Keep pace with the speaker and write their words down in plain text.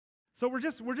So we're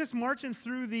just marching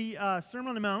through the Sermon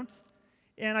on the Mount,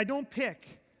 and I don't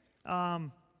pick,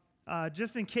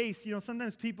 just in case,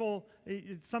 sometimes people,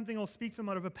 something will speak to them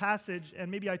out of a passage,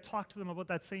 and maybe I talk to them about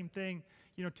that same thing,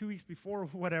 2 weeks before or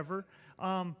whatever.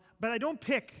 But I don't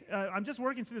pick. I'm just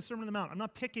working through the Sermon on the Mount. I'm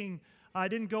not picking. I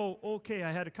didn't go, okay,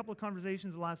 I had a couple of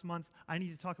conversations the last month. I need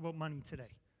to talk about money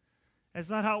today. That's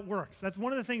not how it works. That's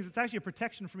one of the things, it's actually a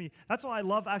protection for me. That's why I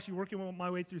love actually working my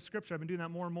way through Scripture. I've been doing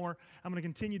that more and more. I'm going to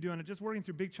continue doing it, just working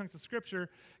through big chunks of Scripture,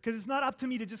 because it's not up to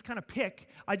me to just kind of pick.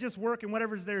 I just work, and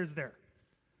whatever's there is there.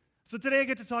 So today I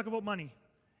get to talk about money.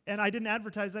 And I didn't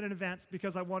advertise that in advance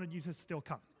because I wanted you to still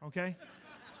come, okay?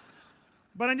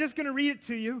 But I'm just going to read it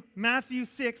to you, Matthew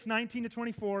 6, 19 to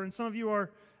 24, and some of you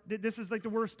this is like the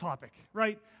worst topic,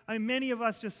 right? Many of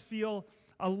us just feel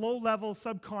a low-level,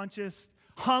 subconscious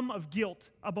hum of guilt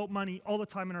about money all the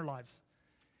time in our lives.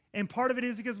 And part of it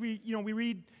is because we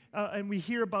read and we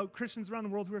hear about Christians around the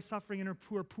world who are suffering and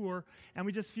who are poor, and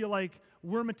we just feel like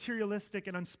we're materialistic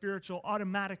and unspiritual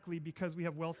automatically because we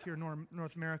have wealth here in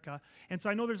North America. And so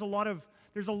I know there's a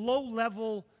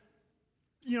low-level,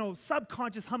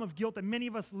 subconscious hum of guilt that many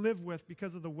of us live with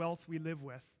because of the wealth we live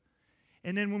with.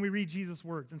 And then when we read Jesus'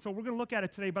 words. And so we're going to look at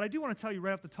it today, but I do want to tell you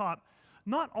right off the top,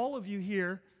 not all of you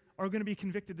here are going to be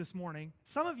convicted this morning.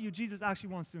 Some of you, Jesus actually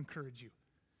wants to encourage you,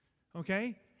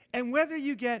 okay? And whether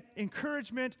you get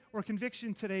encouragement or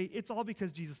conviction today, it's all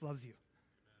because Jesus loves you.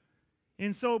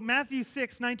 And so Matthew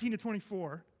 6, 19 to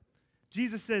 24,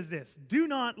 Jesus says this, "Do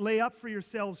not lay up for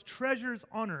yourselves treasures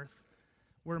on earth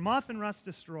where moth and rust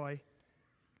destroy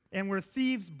and where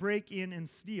thieves break in and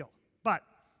steal. But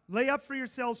lay up for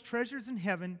yourselves treasures in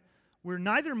heaven where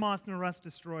neither moth nor rust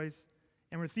destroys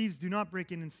and where thieves do not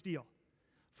break in and steal.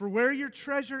 For where your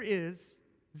treasure is,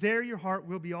 there your heart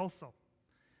will be also.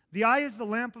 The eye is the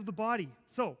lamp of the body.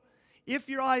 So, if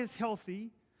your eye is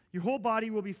healthy, your whole body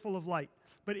will be full of light.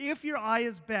 But if your eye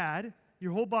is bad,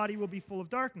 your whole body will be full of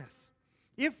darkness.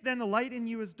 If then the light in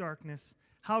you is darkness,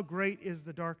 how great is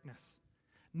the darkness?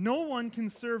 No one can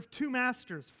serve two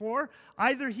masters, for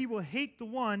either he will hate the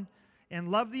one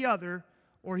and love the other,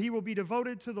 or he will be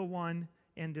devoted to the one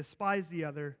and despise the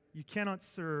other. You cannot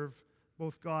serve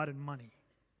both God and money."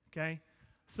 Okay?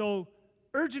 So,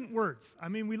 urgent words.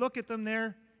 We look at them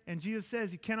there, and Jesus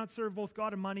says you cannot serve both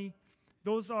God and money.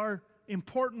 Those are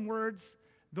important words.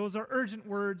 Those are urgent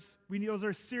words. Those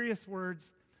are serious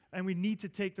words, and we need to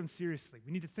take them seriously.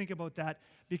 We need to think about that,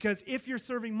 because if you're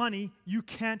serving money, you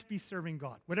can't be serving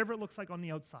God, whatever it looks like on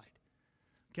the outside.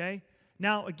 Okay?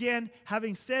 Now, again,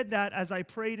 having said that, as I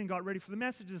prayed and got ready for the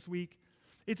message this week,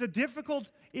 it's a difficult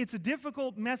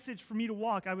message for me to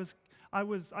walk.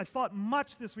 I thought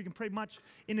much this week and prayed much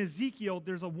in Ezekiel.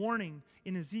 There's a warning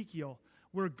in Ezekiel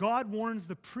where God warns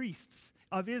the priests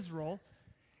of Israel,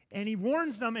 and he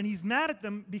warns them, and he's mad at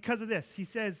them because of this. He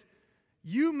says,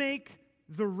 you make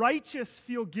the righteous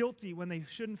feel guilty when they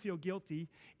shouldn't feel guilty,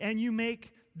 and you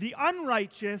make the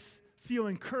unrighteous feel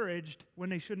encouraged when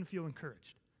they shouldn't feel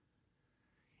encouraged.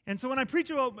 And so when I preach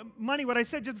about money, what I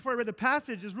said just before I read the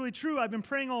passage is really true. I've been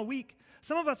praying all week.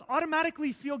 Some of us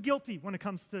automatically feel guilty when it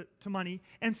comes to money,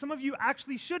 and some of you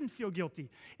actually shouldn't feel guilty.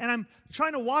 And I'm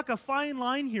trying to walk a fine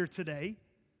line here today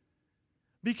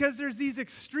because there's these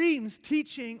extremes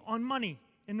teaching on money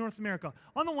in North America.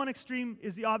 On the one extreme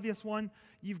is the obvious one.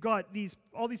 You've got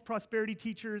all these prosperity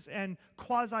teachers and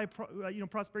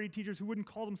prosperity teachers who wouldn't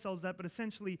call themselves that, but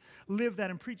essentially live that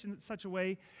and preach in such a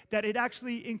way that it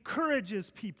actually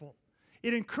encourages people.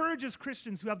 It encourages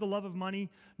Christians who have the love of money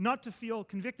not to feel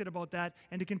convicted about that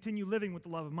and to continue living with the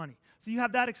love of money. So you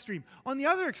have that extreme. On the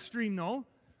other extreme, though,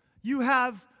 you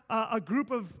have a group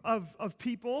of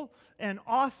people and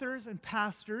authors and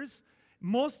pastors,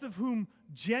 most of whom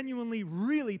genuinely,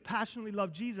 really passionately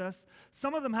love Jesus.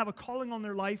 Some of them have a calling on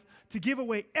their life to give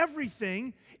away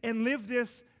everything and live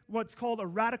this, what's called a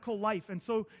radical life. And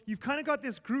so you've kind of got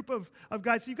this group of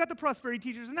guys. So you've got the prosperity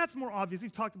teachers, and that's more obvious.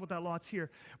 We've talked about that lots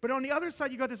here. But on the other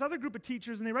side, you've got this other group of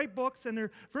teachers, and they write books, and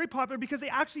they're very popular because they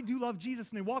actually do love Jesus,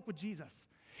 and they walk with Jesus.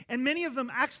 And many of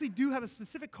them actually do have a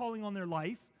specific calling on their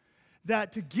life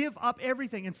that to give up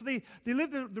everything. And so they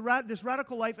live this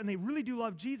radical life, and they really do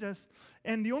love Jesus.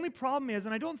 And the only problem is,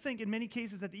 and I don't think in many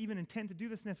cases that they even intend to do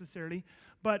this necessarily,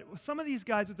 but some of these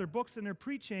guys with their books and their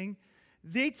preaching,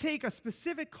 they take a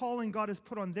specific calling God has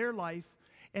put on their life,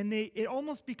 and it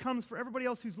almost becomes, for everybody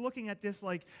else who's looking at this,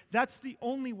 like that's the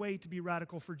only way to be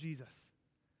radical for Jesus.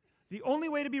 The only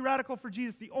way to be radical for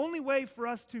Jesus, the only way for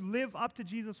us to live up to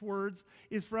Jesus' words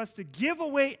is for us to give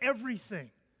away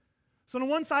everything. So on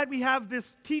the one side, we have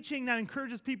this teaching that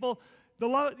encourages people, the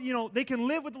love, they can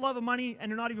live with the love of money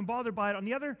and they're not even bothered by it. On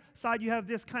the other side, you have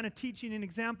this kind of teaching and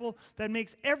example that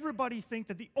makes everybody think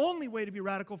that the only way to be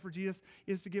radical for Jesus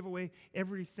is to give away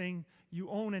everything you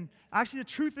own. And actually, the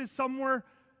truth is somewhere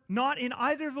not in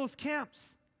either of those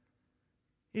camps.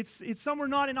 It's somewhere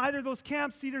not in either of those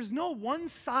camps. See, there's no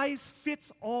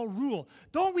one-size-fits-all rule.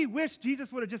 Don't we wish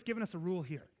Jesus would have just given us a rule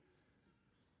here?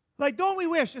 Like, don't we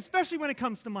wish, especially when it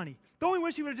comes to money, don't we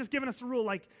wish he would have just given us a rule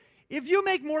like, if you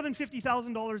make more than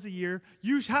 $50,000 a year,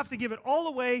 you have to give it all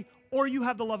away or you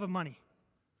have the love of money.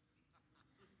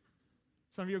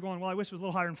 Some of you are going, well, I wish it was a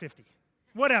little higher than 50.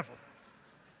 Whatever.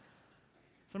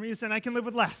 Some of you are saying, I can live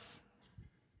with less.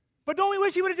 But don't we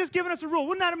wish he would have just given us a rule?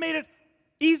 Wouldn't that have made it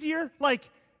easier? Like,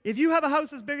 if you have a house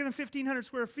that's bigger than 1,500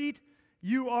 square feet,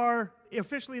 you are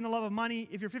officially in the love of money.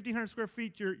 If you're 1,500 square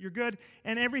feet, you're good.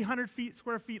 And every 100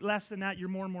 square feet less than that, you're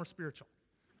more and more spiritual.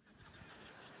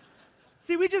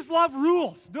 See, we just love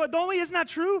rules, don't we? Isn't that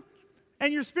true?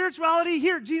 And your spirituality,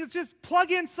 here, Jesus, just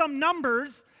plug in some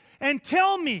numbers and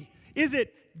tell me, is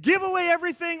it give away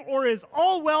everything, or is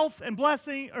all wealth and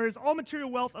blessing, or is all material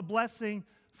wealth a blessing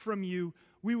from you?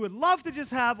 We would love to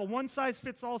just have a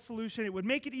one-size-fits-all solution. It would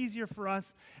make it easier for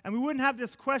us, and we wouldn't have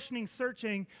this questioning,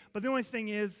 searching. But the only thing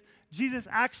is, Jesus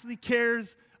actually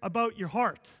cares about your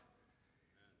heart.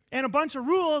 And a bunch of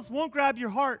rules won't grab your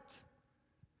heart.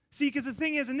 See, because the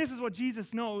thing is, and this is what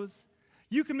Jesus knows,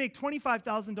 you can make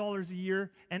 $25,000 a year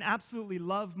and absolutely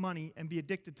love money and be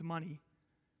addicted to money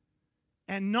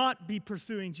and not be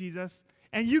pursuing Jesus.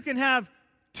 And you can have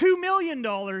 $2 million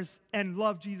and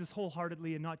love Jesus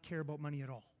wholeheartedly and not care about money at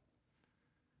all.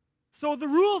 So the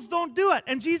rules don't do it,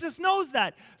 and Jesus knows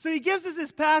that. So he gives us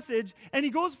this passage, and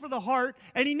he goes for the heart,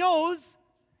 and he knows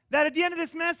that at the end of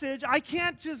this message, I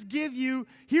can't just give you,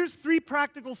 here's 3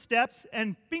 practical steps,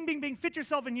 and bing, bing, bing, fit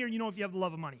yourself in here, and you know if you have the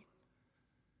love of money.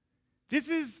 This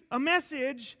is a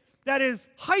message that is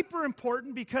hyper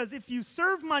important, because if you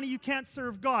serve money, you can't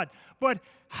serve God. But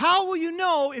how will you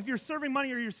know if you're serving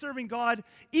money or you're serving God?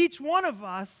 Each one of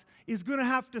us is going to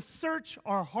have to search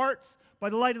our hearts by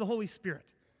the light of the Holy Spirit.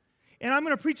 And I'm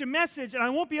going to preach a message, and I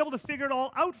won't be able to figure it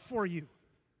all out for you.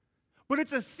 But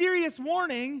it's a serious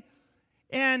warning.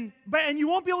 And you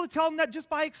won't be able to tell them that just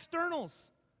by externals.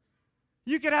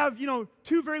 You could have,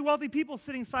 2 very wealthy people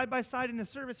sitting side by side in the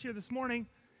service here this morning,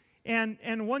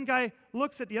 and one guy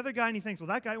looks at the other guy and he thinks, well,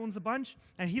 that guy owns a bunch,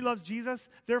 and he loves Jesus,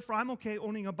 therefore I'm okay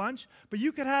owning a bunch. But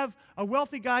you could have a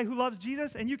wealthy guy who loves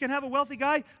Jesus, and you can have a wealthy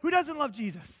guy who doesn't love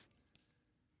Jesus.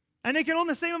 And they can own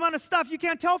the same amount of stuff. You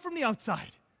can't tell from the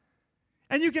outside.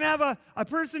 And you can have a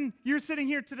person, you're sitting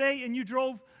here today, and you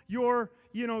drove your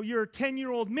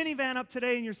 10-year-old minivan up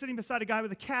today, and you're sitting beside a guy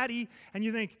with a caddy, and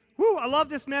you think, whoo, I love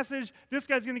this message. This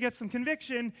guy's going to get some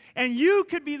conviction. And you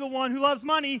could be the one who loves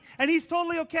money, and he's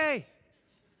totally okay.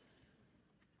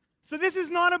 So this is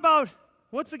not about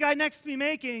what's the guy next to me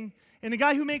making, and the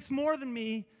guy who makes more than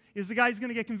me is the guy who's going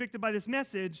to get convicted by this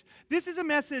message. This is a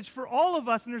message for all of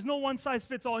us, and there's no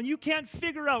one-size-fits-all, and you can't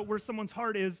figure out where someone's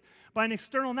heart is by an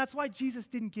external, and that's why Jesus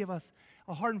didn't give us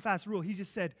a hard and fast rule. He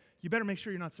just said, you better make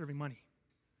sure you're not serving money.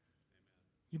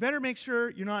 You better make sure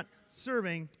you're not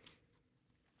serving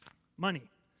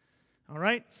money. All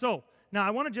right? So, now I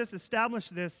want to just establish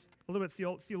this a little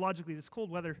bit theologically. This cold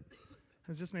weather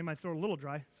has just made my throat a little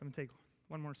dry, so I'm going to take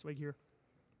one more swig here.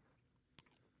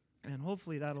 And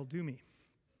hopefully that'll do me.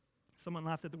 Someone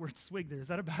laughed at the word swig there. Is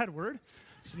that a bad word?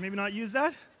 Should maybe not use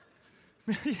that?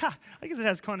 Yeah, I guess it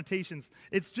has connotations.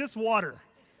 It's just water.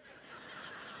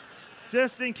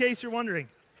 Just in case you're wondering.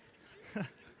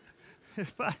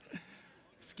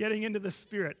 It's getting into the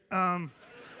spirit.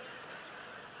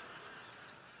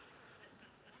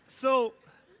 So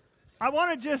I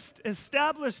want to just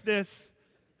establish this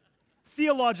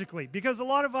theologically, because a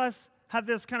lot of us have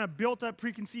this kind of built-up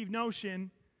preconceived notion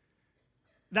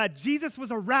that Jesus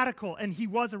was a radical, and he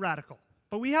was a radical.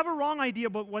 But we have a wrong idea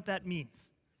about what that means.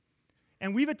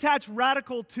 And we've attached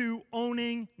radical to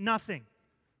owning nothing.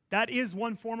 That is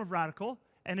one form of radical,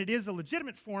 and it is a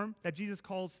legitimate form that Jesus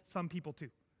calls some people to.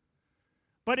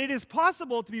 But it is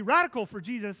possible to be radical for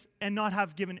Jesus and not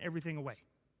have given everything away.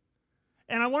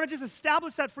 And I want to just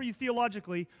establish that for you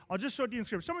theologically. I'll just show it to you in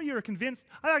Scripture. Some of you are convinced.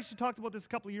 I actually talked about this a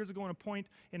couple of years ago in a point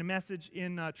in a message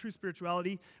in True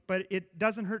Spirituality, but it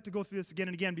doesn't hurt to go through this again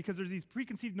and again, because there's these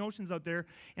preconceived notions out there,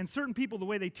 and certain people, the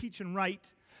way they teach and write,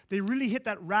 they really hit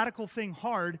that radical thing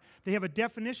hard. They have a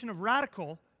definition of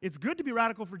radical. It's good to be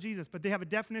radical for Jesus, but they have a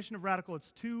definition of radical.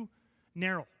 It's too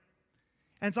narrow.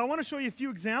 And so I want to show you a few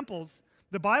examples.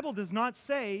 The Bible does not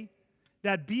say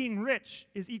that being rich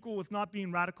is equal with not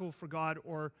being radical for God,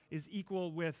 or is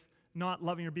equal with not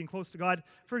loving or being close to God.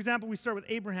 For example, we start with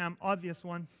Abraham, obvious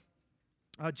one.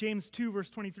 James 2, verse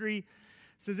 23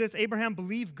 says this, Abraham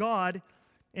believed God,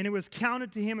 and it was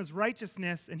counted to him as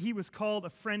righteousness, and he was called a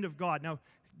friend of God. Now,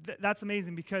 that's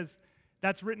amazing because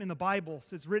that's written in the Bible.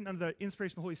 So it's written under the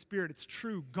inspiration of the Holy Spirit. It's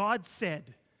true. God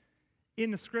said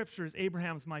in the Scriptures,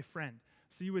 Abraham's my friend.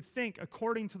 So you would think,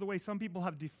 according to the way some people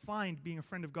have defined being a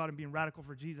friend of God and being radical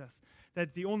for Jesus,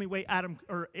 that the only way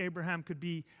Abraham could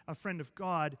be a friend of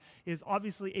God is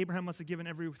obviously Abraham must have given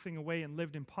everything away and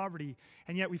lived in poverty.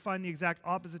 And yet we find the exact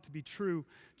opposite to be true.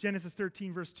 Genesis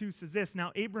 13, verse 2 says this,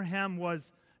 now Abraham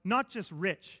was not just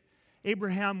rich,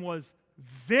 Abraham was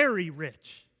very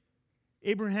rich.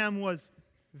 Abraham was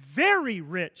very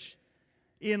rich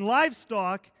in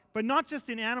livestock, but not just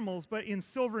in animals, but in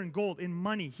silver and gold, in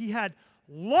money. He had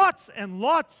lots and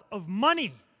lots of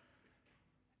money.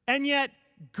 And yet,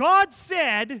 God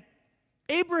said,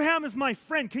 Abraham is my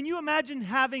friend. Can you imagine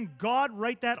having God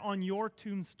write that on your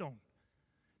tombstone?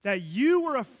 That you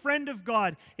were a friend of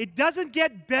God. It doesn't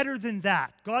get better than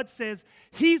that. God says,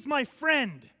 he's my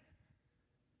friend.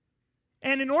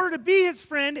 And in order to be his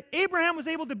friend, Abraham was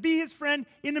able to be his friend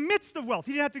in the midst of wealth.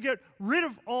 He didn't have to get rid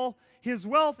of all his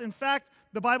wealth. In fact,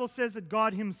 the Bible says that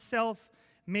God himself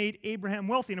made Abraham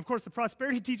wealthy. And of course, the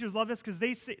prosperity teachers love this because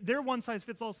they say their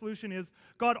one-size-fits-all solution is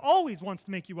God always wants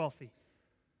to make you wealthy.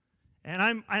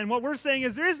 And what we're saying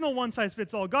is there is no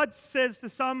one-size-fits-all. God says to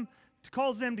some,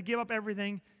 calls them to give up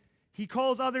everything. He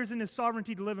calls others in his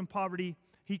sovereignty to live in poverty.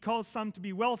 He calls some to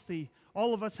be wealthy.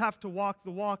 All of us have to walk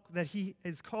the walk that he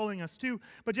is calling us to.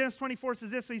 But Genesis 24 says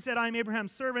this, so he said, I am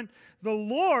Abraham's servant. The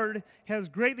Lord has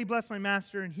greatly blessed my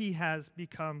master, and he has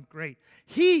become great.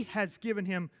 He has given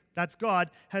him, that's God,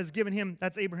 has given him,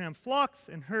 that's Abraham, flocks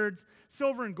and herds,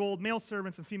 silver and gold, male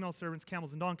servants and female servants,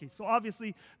 camels and donkeys. So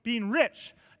obviously, being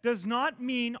rich does not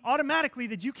mean automatically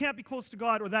that you can't be close to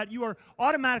God or that you are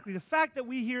automatically, the fact that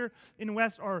we here in the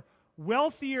West are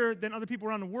wealthier than other people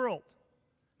around the world.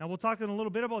 Now, we'll talk in a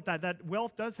little bit about that. That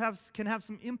wealth can have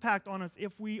some impact on us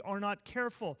if we are not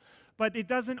careful. But it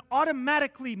doesn't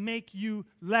automatically make you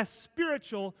less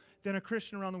spiritual than a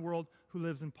Christian around the world who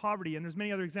lives in poverty. And there's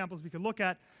many other examples we could look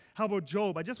at. How about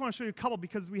Job? I just want to show you a couple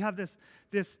because we have this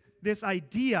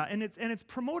idea, and it's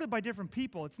promoted by different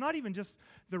people. It's not even just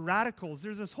the radicals.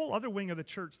 There's this whole other wing of the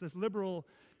church, this liberal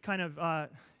kind of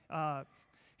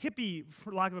hippie,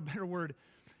 for lack of a better word,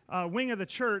 wing of the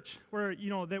church where,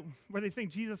 where they think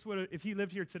Jesus would, if he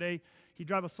lived here today, he'd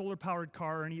drive a solar-powered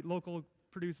car and eat local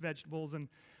produced vegetables and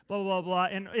blah, blah, blah,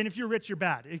 blah. And if you're rich, you're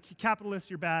bad. Capitalist,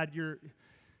 you're bad.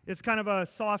 It's kind of a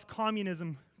soft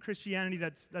communism Christianity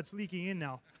that's leaking in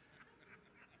now.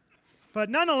 But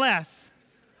nonetheless,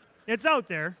 it's out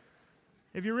there.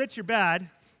 If you're rich, you're bad.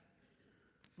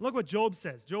 Look what Job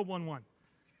says, Job 1:1.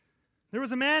 There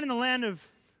was a man in the land of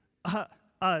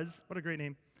Uz, what a great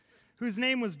name, whose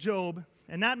name was Job,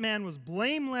 and that man was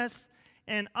blameless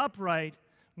and upright,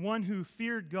 one who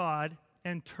feared God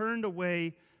and turned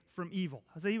away from evil.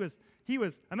 So he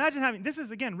was, imagine having, this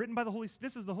is again written by the Holy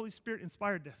Spirit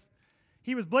inspired this.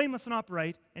 He was blameless and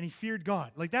upright, and he feared God.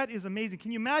 Like, that is amazing.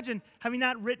 Can you imagine having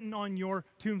that written on your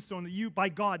tombstone,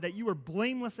 that you were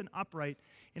blameless and upright,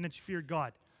 and that you feared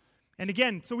God? And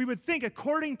again, so we would think,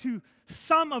 according to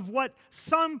some of what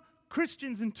some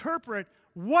Christians interpret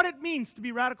what it means to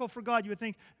be radical for God, you would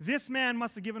think this man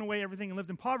must have given away everything and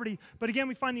lived in poverty. But again,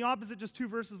 we find the opposite just 2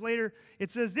 verses later. It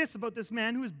says this about this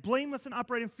man who is blameless and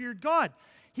upright and feared God.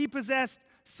 He possessed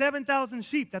 7,000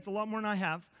 sheep, that's a lot more than I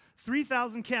have,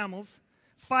 3,000 camels,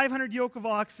 500 yoke of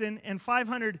oxen, and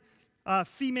 500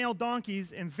 female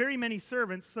donkeys, and very many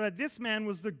servants, so that this man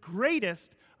was the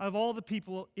greatest of all the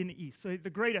people in the East. So the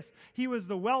greatest. He was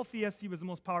the wealthiest, he was the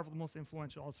most powerful, the most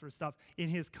influential, all sort of stuff in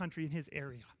his country, in his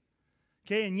area.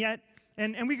 Okay, and yet,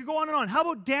 and we could go on and on. How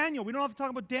about Daniel? We don't have to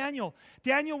talk about Daniel.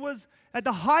 Daniel was at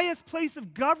the highest place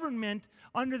of government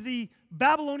under the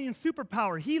Babylonian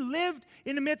superpower. He lived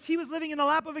in the midst, he was living in the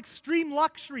lap of extreme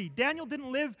luxury. Daniel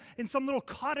didn't live in some little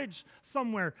cottage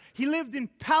somewhere. He lived in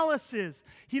palaces.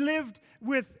 He lived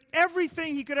with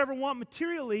everything he could ever want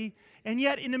materially, and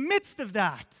yet in the midst of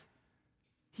that,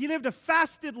 he lived a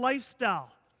fasted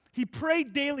lifestyle. He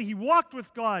prayed daily. He walked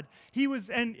with God.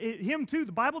 Him too.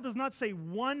 The Bible does not say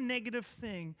one negative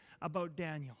thing about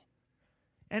Daniel.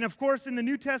 And of course, in the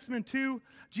New Testament too,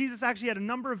 Jesus actually had a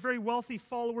number of very wealthy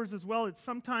followers as well. It's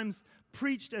sometimes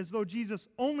preached as though Jesus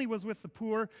only was with the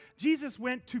poor. Jesus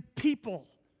went to people,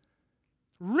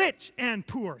 rich and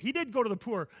poor. He did go to the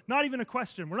poor. Not even a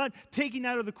question. We're not taking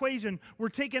that out of the equation. We're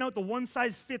taking out the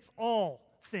one-size-fits-all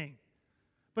thing.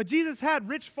 But Jesus had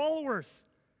rich followers.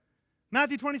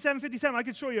 Matthew 27:57, I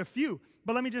could show you a few,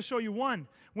 but let me just show you one.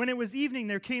 When it was evening,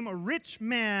 there came a rich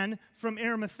man from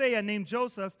Arimathea named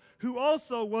Joseph, who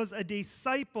also was a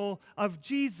disciple of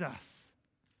Jesus.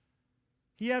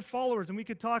 He had followers, and we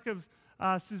could talk of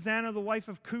Susanna, the wife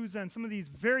of Cusa, and some of these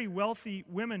very wealthy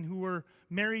women who were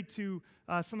married to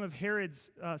some of Herod's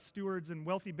stewards and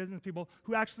wealthy business people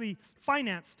who actually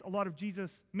financed a lot of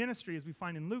Jesus' ministry, as we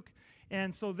find in Luke.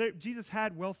 And so Jesus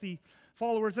had wealthy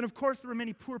followers. And of course, there were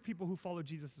many poor people who followed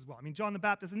Jesus as well. I mean, John the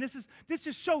Baptist. And this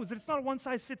just shows that it's not a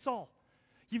one-size-fits-all.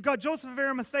 You've got Joseph of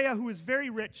Arimathea, who is very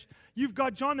rich. You've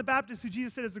got John the Baptist, who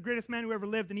Jesus said is the greatest man who ever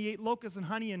lived, and he ate locusts and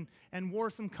honey and wore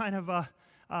some kind of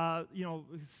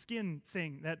skin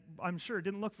thing that I'm sure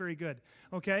didn't look very good,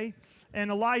 okay?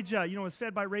 And Elijah, was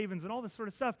fed by ravens and all this sort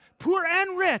of stuff. Poor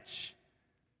and rich.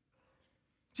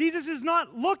 Jesus is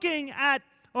not looking at,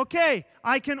 okay,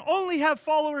 I can only have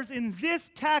followers in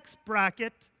this tax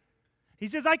bracket. He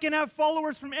says, I can have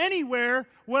followers from anywhere.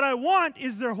 What I want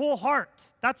is their whole heart.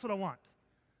 That's what I want.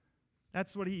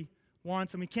 That's what he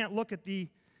wants, and we can't look at the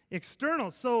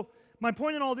externals. So my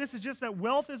point in all this is just that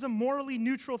wealth is a morally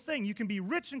neutral thing. You can be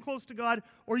rich and close to God,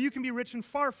 or you can be rich and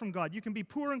far from God. You can be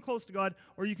poor and close to God,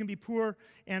 or you can be poor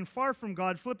and far from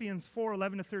God. Philippians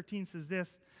 4:11-13 says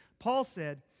this. Paul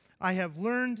said, I have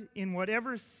learned in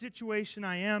whatever situation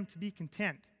I am to be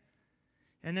content.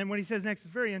 And then what he says next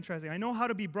is very interesting. I know how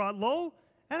to be brought low,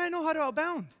 and I know how to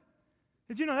abound.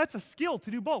 Did you know that's a skill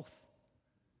to do both?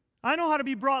 I know how to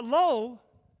be brought low,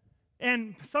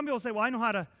 and some people say, well, I know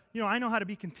how to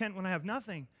be content when I have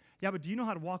nothing. Yeah, but do you know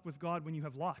how to walk with God when you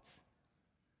have lots?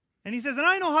 And he says, and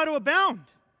I know how to abound.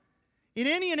 In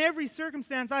any and every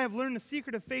circumstance, I have learned the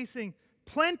secret of facing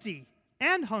plenty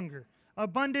and hunger,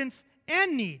 abundance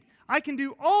and need. I can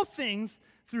do all things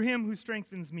through him who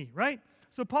strengthens me, right?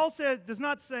 So Paul does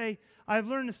not say, I've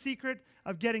learned the secret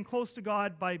of getting close to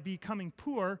God by becoming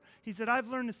poor. He said, I've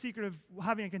learned the secret of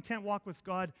having a content walk with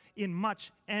God in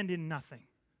much and in nothing.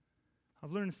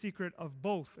 I've learned the secret of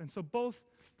both. And so both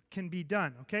can be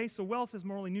done, okay? So wealth is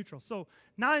morally neutral. So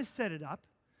now I've set it up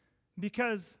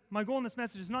because my goal in this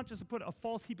message is not just to put a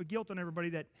false heap of guilt on everybody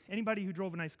that anybody who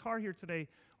drove a nice car here today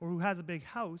or who has a big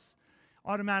house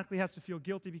automatically has to feel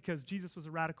guilty because Jesus was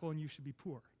a radical and you should be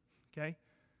poor, okay?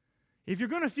 If you're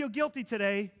going to feel guilty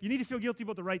today, you need to feel guilty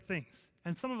about the right things.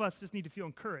 And some of us just need to feel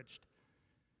encouraged.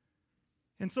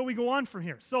 And so we go on from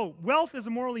here. So wealth is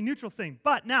a morally neutral thing.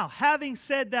 But now, having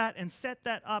said that and set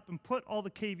that up and put all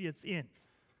the caveats in,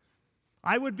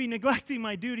 I would be neglecting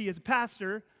my duty as a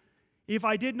pastor if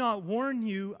I did not warn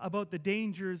you about the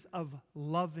dangers of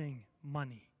loving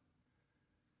money.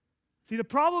 See, the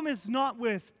problem is not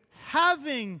with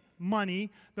having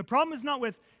money. The problem is not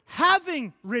with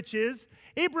having riches.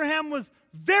 Abraham was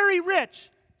very rich,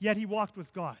 yet he walked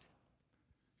with God.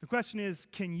 The question is,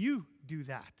 can you do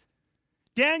that?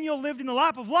 Daniel lived in the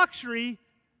lap of luxury,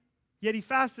 yet he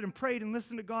fasted and prayed and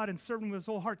listened to God and served him with his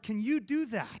whole heart. Can you do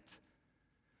that?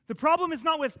 The problem is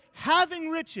not with having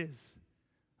riches,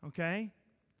 okay?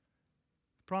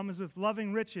 The problem is with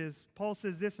loving riches. Paul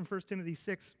says this in 1 Timothy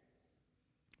 6.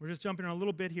 We're just jumping on a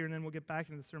little bit here, and then we'll get back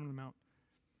into the Sermon on the Mount.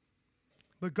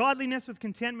 But godliness with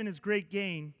contentment is great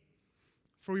gain,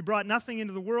 for we brought nothing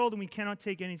into the world, and we cannot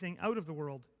take anything out of the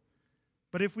world.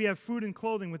 But if we have food and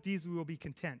clothing, with these we will be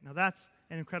content. Now that's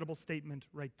an incredible statement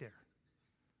right there.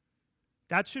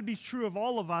 That should be true of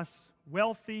all of us,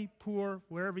 wealthy, poor,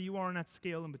 wherever you are on that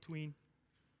scale in between.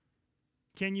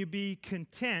 Can you be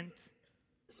content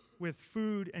with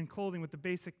food and clothing, with the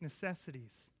basic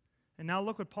necessities? And now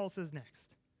look what Paul says next.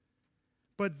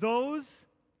 But those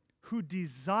who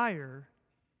desire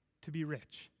to be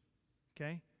rich,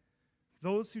 okay?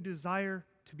 Those who desire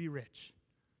to be rich.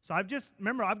 So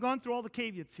I've gone through all the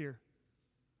caveats here.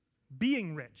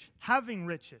 Being rich, having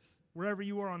riches, wherever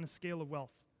you are on the scale of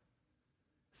wealth.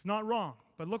 It's not wrong,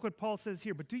 but look what Paul says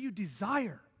here. But do you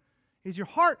desire? Is your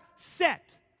heart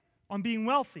set on being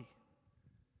wealthy?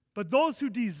 But those who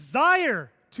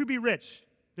desire to be rich,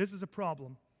 this is a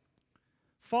problem,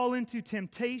 fall into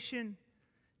temptation,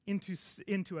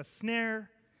 into a snare,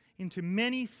 into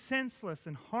many senseless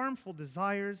and harmful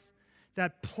desires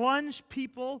that plunge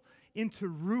people into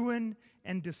ruin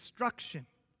and destruction.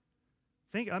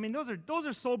 Those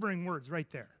are sobering words right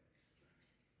there.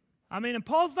 And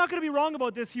Paul's not going to be wrong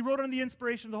about this. He wrote under the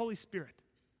inspiration of the Holy Spirit.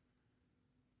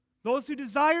 Those who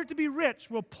desire to be rich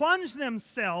will plunge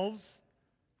themselves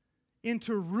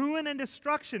into ruin and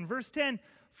destruction. Verse 10,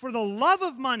 for the love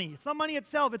of money, it's not money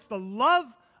itself, it's the love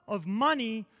of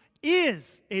money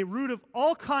is a root of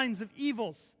all kinds of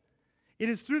evils. It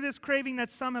is through this craving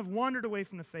that some have wandered away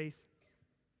from the faith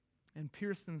and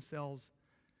pierced themselves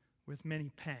with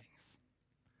many pangs.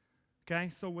 Okay,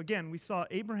 so again, we saw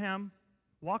Abraham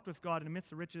walked with God in the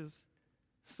midst of riches.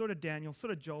 So did Daniel, so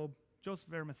did Job, Joseph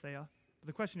of Arimathea. But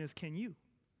the question is, can you?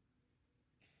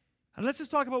 And let's just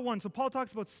talk about one. So Paul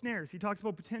talks about snares. He talks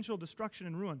about potential destruction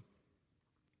and ruin.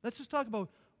 Let's just talk about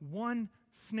one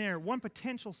snare, one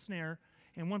potential snare,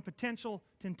 and one potential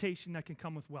temptation that can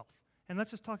come with wealth. And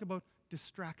let's just talk about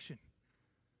distraction.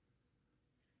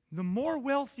 The more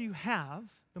wealth you have,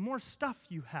 the more stuff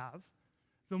you have,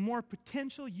 the more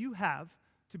potential you have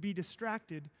to be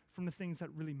distracted from the things that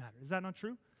really matter. Is that not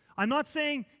true? I'm not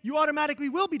saying you automatically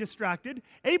will be distracted.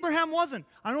 Abraham wasn't.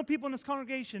 I know people in this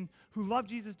congregation who love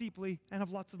Jesus deeply and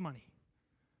have lots of money.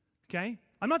 Okay?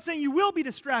 I'm not saying you will be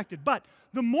distracted, but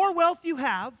the more wealth you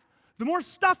have, the more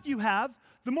stuff you have,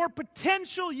 the more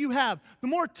potential you have, the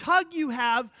more tug you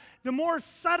have, the more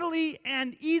subtly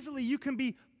and easily you can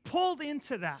be pulled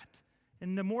into that,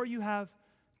 and the more you have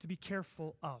to be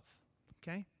careful of.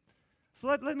 Okay? So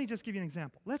let me just give you an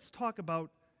example. Let's talk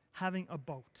about having a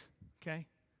boat. Okay?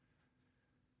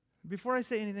 Before I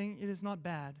say anything, it is not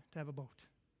bad to have a boat.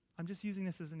 I'm just using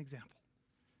this as an example.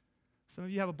 Some of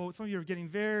you have a boat. Some of you are getting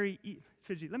very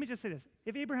fidgety. Let me just say this.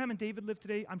 If Abraham and David lived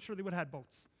today, I'm sure they would have had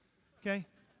boats. Okay?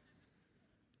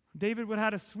 David would have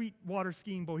had a sweet water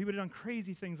skiing boat. He would have done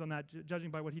crazy things on that,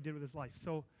 judging by what he did with his life.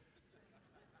 So,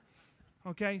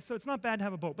 okay? So it's not bad to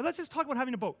have a boat. But let's just talk about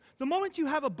having a boat. The moment you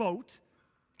have a boat,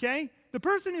 okay, the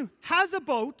person who has a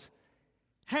boat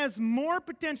has more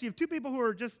potential. You have two people who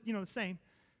are just, the same.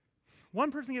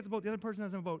 One person gets a boat, the other person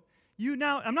doesn't have a boat.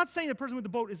 I'm not saying the person with the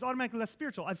boat is automatically less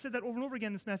spiritual. I've said that over and over again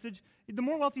in this message. The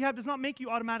more wealth you have does not make you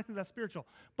automatically less spiritual.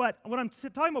 But what I'm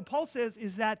talking about, Paul says,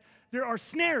 is that there are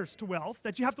snares to wealth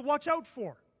that you have to watch out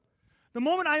for. The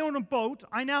moment I own a boat,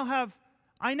 I now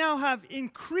have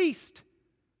increased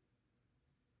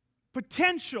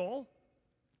potential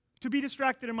to be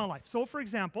distracted in my life. So, for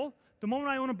example, the moment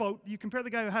I own a boat, you compare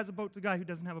the guy who has a boat to the guy who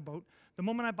doesn't have a boat. The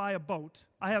moment I buy a boat,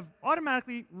 I have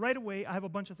automatically, right away, I have a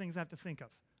bunch of things I have to think of,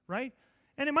 right?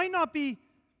 And it might not be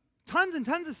tons and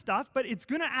tons of stuff, but it's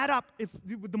going to add up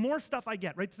the more stuff I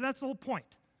get, right? So that's the whole point.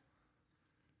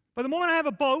 But the moment I have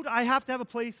a boat, I have to have a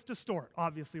place to store it,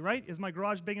 obviously, right? Is my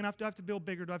garage big enough? Do I have to build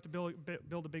bigger? Do I have to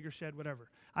build a bigger shed? Whatever.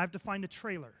 I have to find a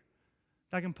trailer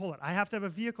that can pull it. I have to have a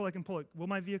vehicle that can pull it. Will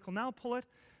my vehicle now pull it?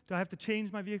 Do I have to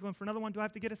change my vehicle in for another one? Do I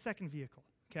have to get a second vehicle?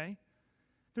 Okay?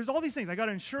 There's all these things. I got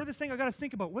to insure this thing. I got to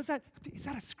think about, is that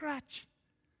a scratch?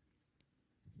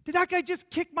 Did that guy just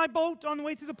kick my boat on the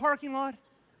way through the parking lot?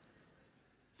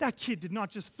 That kid did not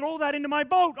just throw that into my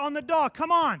boat on the dock.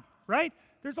 Come on, right?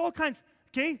 There's all kinds.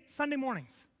 Okay? Sunday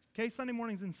mornings. Okay? Sunday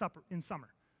mornings in summer.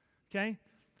 Okay?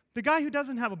 The guy who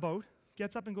doesn't have a boat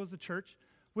gets up and goes to church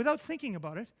without thinking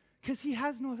about it because he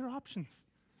has no other options.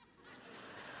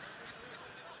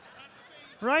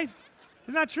 Right?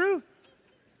 Isn't that true?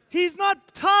 He's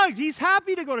not tugged. He's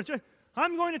happy to go to church.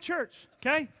 I'm going to church,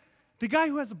 okay? The guy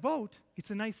who has a boat,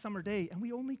 it's a nice summer day, and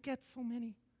we only get so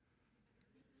many.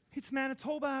 It's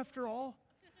Manitoba after all.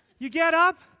 You get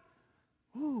up,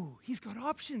 ooh, he's got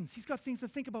options. He's got things to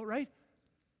think about, right?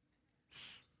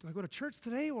 Do I go to church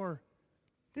today, or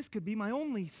this could be my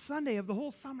only Sunday of the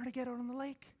whole summer to get out on the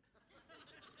lake?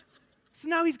 So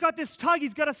now he's got this tug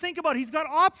he's got to think about. He's got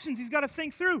options he's got to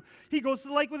think through. He goes to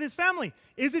the lake with his family.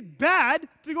 Is it bad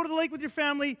to go to the lake with your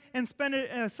family and spend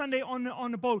a Sunday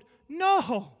on the boat?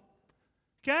 No.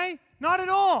 Okay? Not at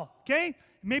all. Okay?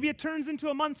 Maybe it turns into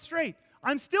a month straight.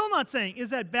 I'm still not saying, is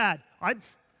that bad?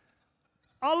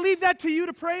 I'll leave that to you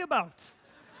to pray about.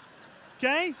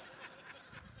 Okay?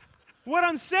 What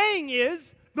I'm saying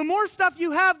is, the more stuff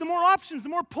you have, the more options, the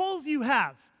more pulls you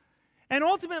have. And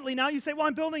ultimately, now you say, well,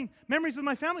 I'm building memories with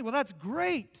my family. Well, that's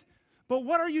great. But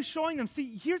what are you showing them?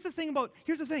 See, here's the thing.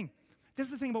 This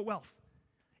is the thing about wealth.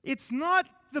 It's not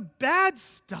the bad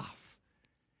stuff.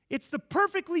 It's the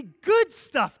perfectly good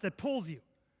stuff that pulls you.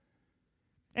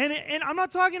 And I'm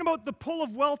not talking about the pull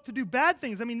of wealth to do bad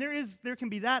things. I mean, there can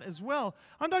be that as well.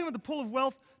 I'm talking about the pull of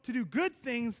wealth to do good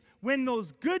things when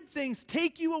those good things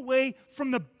take you away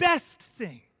from the best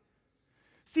thing.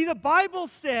 See, the Bible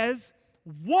says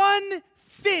one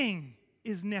thing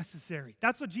is necessary.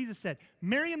 That's what Jesus said.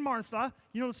 Mary and Martha,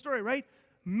 you know the story, right?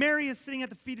 Mary is sitting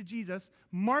at the feet of Jesus.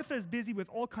 Martha is busy with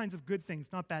all kinds of good things,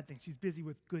 not bad things. She's busy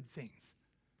with good things.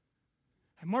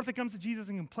 And Martha comes to Jesus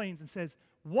and complains and says,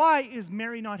 why is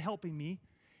Mary not helping me?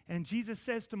 And Jesus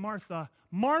says to Martha,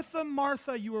 Martha,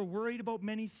 Martha, you are worried about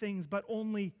many things, but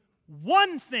only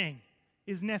one thing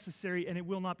is necessary, and it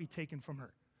will not be taken from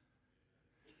her.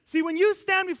 See, when you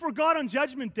stand before God on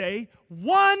Judgment Day,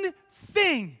 one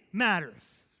thing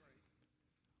matters.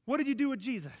 What did you do with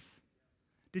Jesus?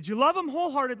 Did you love him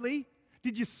wholeheartedly?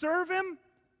 Did you serve him?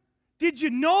 Did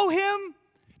you know him?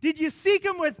 Did you seek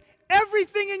him with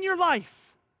everything in your life?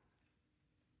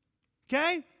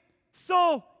 Okay?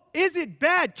 So, is it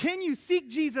bad? Can you seek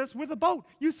Jesus with a boat?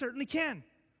 You certainly can.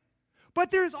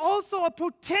 But there's also a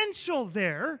potential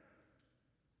there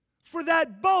for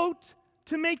that boat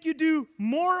to make you do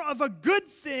more of a good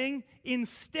thing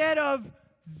instead of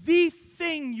the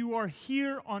thing you are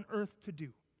here on earth to do.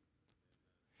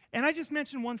 And I just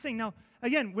mentioned one thing. Now,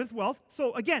 again, with wealth,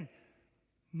 so again,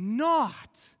 not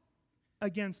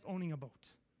against owning a boat.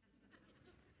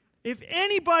 If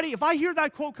I hear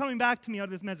that quote coming back to me out of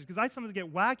this message, because I sometimes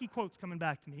get wacky quotes coming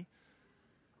back to me,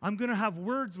 I'm going to have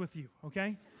words with you,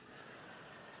 okay?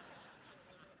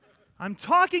 I'm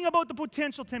talking about the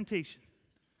potential temptation.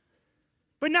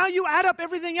 But now you add up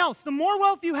everything else. The more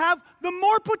wealth you have, the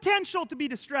more potential to be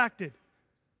distracted.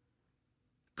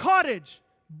 Cottage,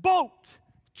 boat,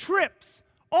 trips,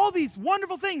 all these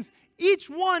wonderful things. Each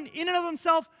one, in and of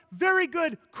themselves, very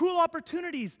good, cool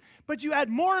opportunities. But you add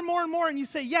more and more and more, and you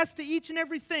say yes to each and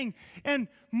everything. And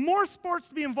more sports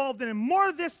to be involved in, and more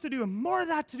of this to do, and more of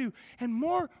that to do, and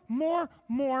more.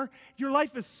 Your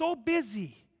life is so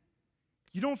busy,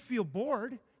 you don't feel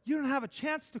bored. You don't have a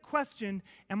chance to question,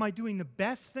 am I doing the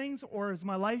best things, or is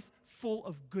my life full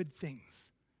of good things?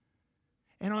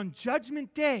 And on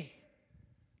Judgment Day,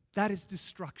 that is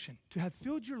destruction. To have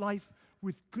filled your life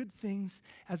with good things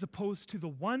as opposed to the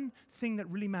one thing that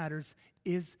really matters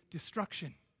is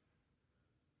destruction.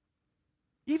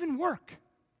 Even work.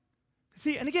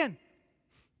 See, and again,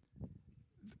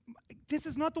 this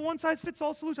is not the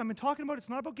one-size-fits-all solution. I've been talking about it's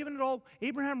not about giving it all.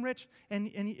 Abraham rich, and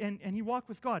he walked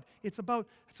with God. It's about,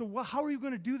 how are you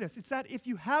going to do this? It's that if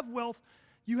you have wealth,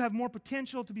 you have more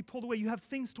potential to be pulled away. You have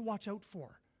things to watch out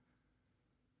for.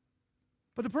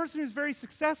 But the person who's very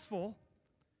successful,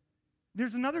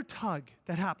 there's another tug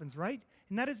that happens, right?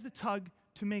 And that is the tug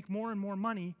to make more and more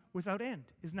money without end.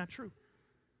 Isn't that true?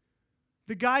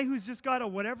 The guy who's just got a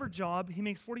whatever job, he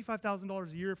makes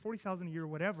 $45,000 a year, $40,000 a year,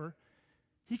 whatever.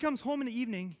 He comes home in the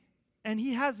evening, and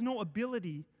he has no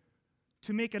ability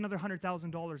to make another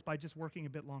 $100,000 by just working a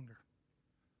bit longer.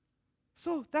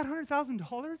 So that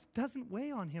 $100,000 doesn't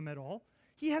weigh on him at all.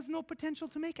 He has no potential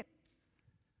to make it.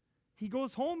 He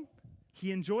goes home,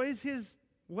 he enjoys his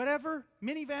whatever,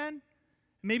 minivan.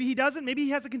 Maybe he doesn't. Maybe he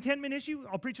has a contentment issue.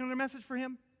 I'll preach another message for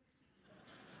him.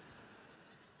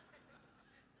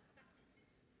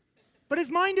 But his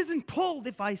mind isn't pulled.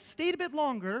 If I stayed a bit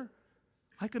longer,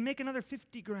 I could make another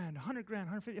 50 grand, 100 grand,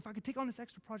 150. If I could take on this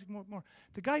extra project more.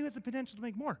 The guy who has the potential to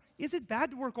make more. Is it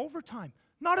bad to work overtime?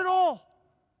 Not at all.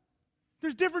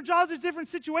 There's different jobs, there's different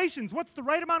situations. What's the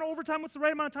right amount of overtime? What's the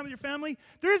right amount of time with your family?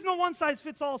 There is no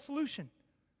one-size-fits-all solution.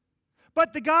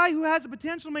 But the guy who has the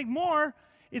potential to make more,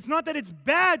 it's not that it's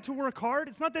bad to work hard.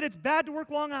 It's not that it's bad to work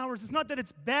long hours. It's not that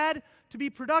it's bad to be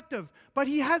productive. But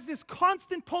he has this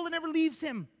constant pull that never leaves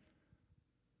him.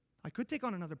 I could take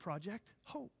on another project.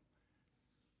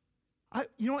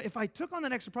 If I took on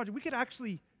that extra project, we could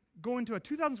actually go into a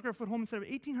 2,000 square foot home instead of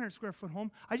 1,800 square foot home.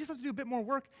 I just have to do a bit more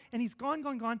work, and he's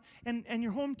gone. And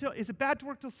you're home till, is it bad to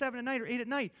work till 7 at night or 8 at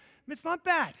night? It's not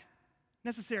bad,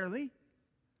 necessarily.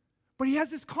 But he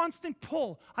has this constant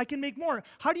pull. I can make more.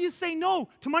 How do you say no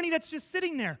to money that's just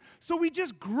sitting there? So we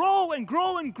just grow and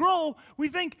grow and grow. We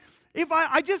think, if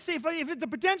the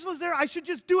potential is there, I should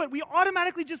just do it. We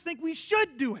automatically just think we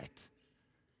should do it.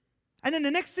 And then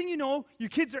the next thing you know, your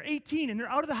kids are 18 and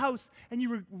they're out of the house, and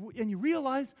you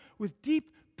realize with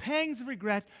deep pangs of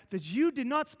regret that you did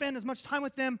not spend as much time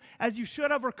with them as you should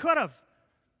have or could have.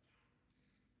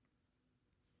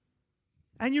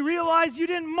 And you realize you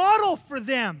didn't model for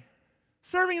them.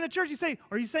 Serving in the church, you say,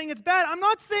 are you saying it's bad? I'm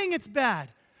not saying it's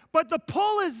bad. But the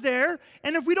pull is there,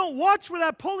 and if we don't watch where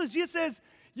that pull is, Jesus says,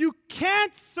 you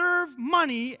can't serve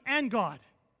money and God.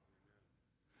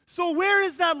 So where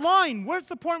is that line? Where's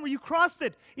the point where you crossed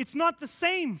it? It's not the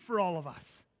same for all of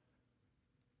us.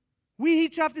 We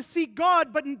each have to seek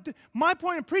God, but my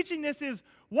point of preaching this is,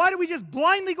 why do we just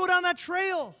blindly go down that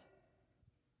trail?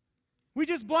 We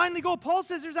just blindly go. Paul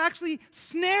says there's actually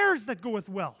snares that go with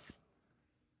wealth.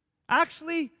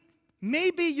 Actually,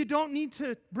 maybe you don't need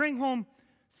to bring home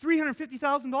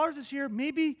 $350,000 this year.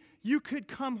 Maybe you could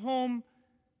come home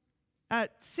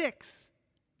at 6,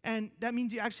 and that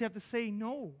means you actually have to say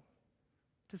no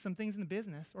to some things in the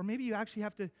business. Or maybe you actually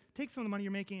have to take some of the money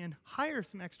you're making and hire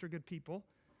some extra good people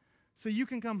so you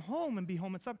can come home and be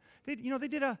home at supper.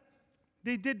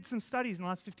 They did some studies in the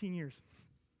last 15 years.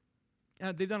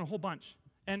 They've done a whole bunch.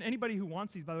 And anybody who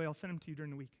wants these, by the way, I'll send them to you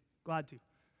during the week. Glad to.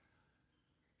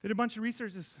 They did a bunch of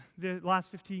research the last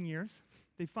 15 years.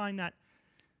 They find that,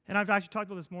 and I've actually talked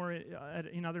about this more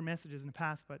in other messages in the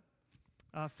past, but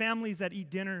Families that eat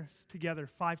dinners together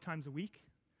 5 times a week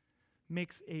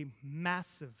makes a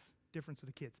massive difference with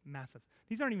the kids. Massive.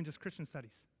 These aren't even just Christian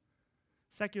studies.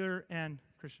 Secular and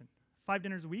Christian. 5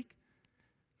 dinners a week.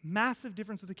 Massive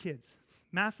difference with the kids.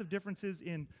 Massive differences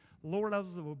in lower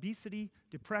levels of obesity,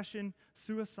 depression,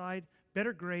 suicide,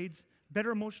 better grades,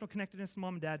 better emotional connectedness to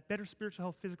mom and dad, better spiritual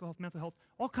health, physical health, mental health,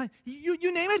 all kinds.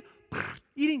 You name it,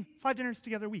 eating 5 dinners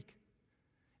together a week.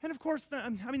 And of course, the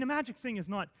magic thing is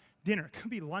not dinner. It could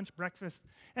be lunch, breakfast.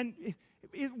 And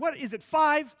what is it,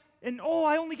 5? And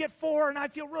I only get 4 and I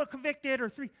feel real convicted, or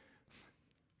 3.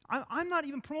 I'm not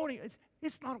even promoting it.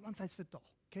 It's not a one-size-fits-all,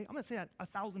 okay? I'm going to say that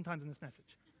 1,000 times in this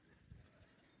message.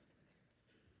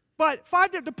 But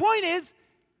 5, the point is,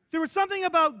 there was something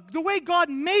about the way God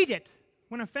made it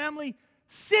when a family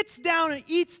sits down and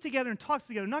eats together and talks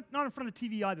together, not in front of the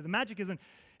TV either. The magic isn't,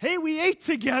 hey, we ate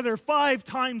together 5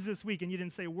 times this week and you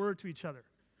didn't say a word to each other.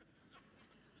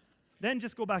 Then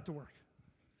just go back to work.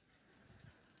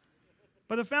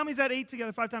 But the families that ate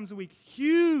together 5 times a week,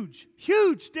 huge,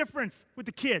 huge difference with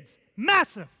the kids.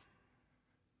 Massive.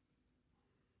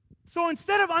 So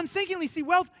instead of unthinkingly see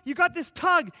wealth, you got this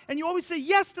tug, and you always say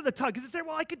yes to the tug, because you say,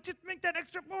 well, I could just make that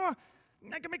extra more.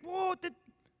 I can make more.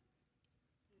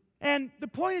 And the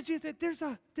point is that there's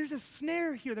a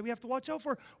snare here that we have to watch out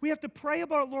for. We have to pray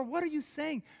about it. Lord, what are you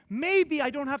saying? Maybe I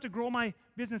don't have to grow my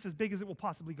business as big as it will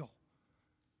possibly go.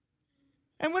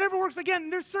 And whatever works, again,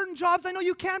 there's certain jobs I know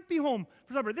you can't be home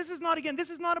for supper. This is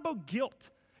not about guilt.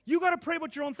 You got to pray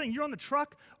about your own thing. You're on the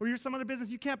truck or you're some other business.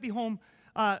 You can't be home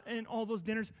in all those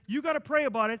dinners. You got to pray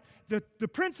about it. The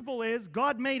principle is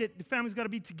God made it. The family's got to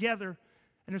be together.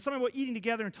 And there's something about eating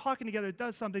together and talking together that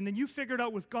does something. Then you figure it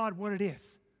out with God what it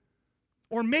is.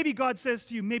 Or maybe God says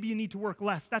to you, maybe you need to work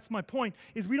less. That's my point,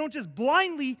 is we don't just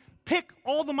blindly pick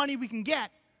all the money we can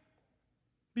get,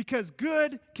 because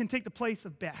good can take the place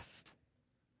of best.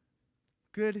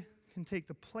 Good can take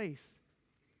the place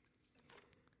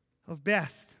of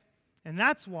best. And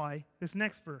that's why this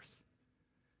next verse.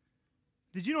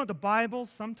 Did you know the Bible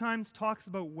sometimes talks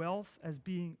about wealth as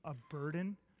being a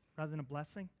burden rather than a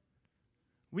blessing?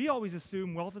 We always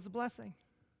assume wealth is a blessing.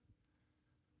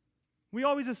 We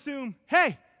always assume,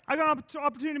 hey, I got an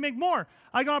opportunity to make more.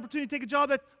 I got an opportunity to take a job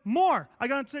that's more. I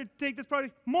got an opportunity to take this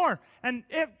project more. And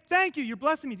thank you, you're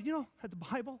blessing me. Did you know that the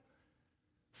Bible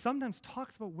sometimes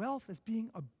talks about wealth as being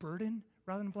a burden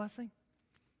rather than a blessing?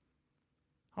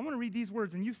 I want to read these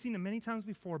words, and you've seen them many times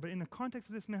before, but in the context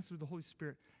of this message of the Holy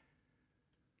Spirit,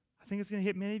 I think it's going to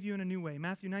hit many of you in a new way.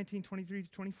 Matthew 19, 23 to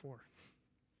 24.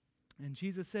 And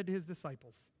Jesus said to his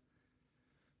disciples,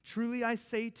 "Truly I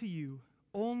say to you,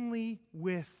 only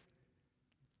with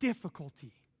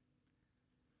difficulty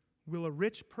will a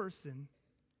rich person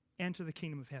enter the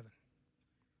kingdom of heaven."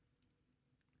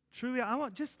 Truly,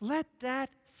 just let that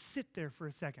sit there for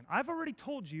a second. I've already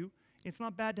told you it's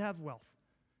not bad to have wealth.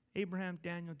 Abraham,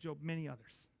 Daniel, Job, many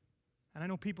others. And I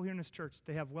know people here in this church,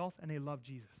 they have wealth and they love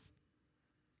Jesus.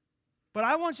 But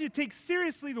I want you to take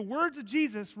seriously the words of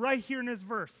Jesus right here in this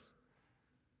verse.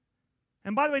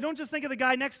 And by the way, don't just think of the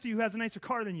guy next to you who has a nicer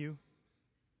car than you.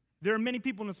 There are many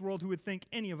people in this world who would think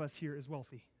any of us here is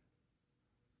wealthy.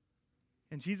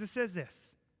 And Jesus says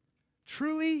this,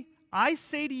 "Truly, I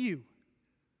say to you,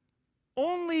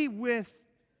 only with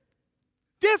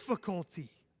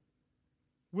difficulty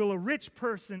will a rich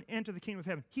person enter the kingdom of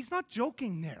heaven." He's not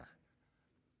joking there.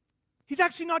 He's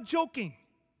actually not joking.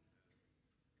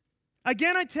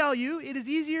 Again, I tell you, it is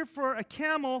easier for a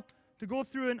camel to go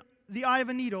through the eye of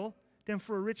a needle than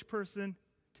for a rich person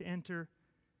to enter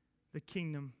the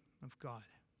kingdom of God.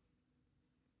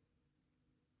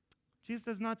 Jesus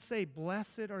does not say,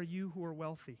 "Blessed are you who are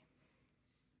wealthy."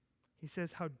 He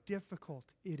says how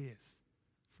difficult it is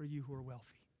for you who are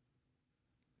wealthy.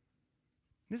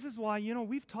 This is why,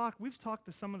 we've talked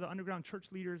to some of the underground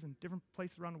church leaders in different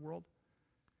places around the world,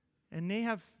 and they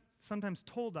have sometimes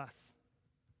told us,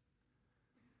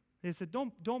 they said,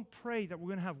 don't pray that we're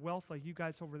going to have wealth like you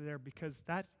guys over there, because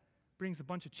that brings a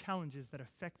bunch of challenges that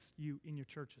affects you in your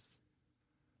churches.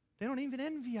 They don't even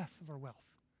envy us of our wealth.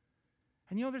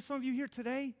 And there's some of you here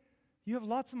today, you have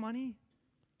lots of money.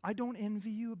 I don't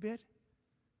envy you a bit,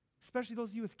 especially those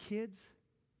of you with kids,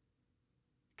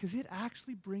 because it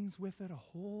actually brings with it a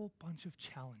whole bunch of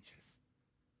challenges.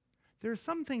 There are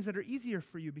some things that are easier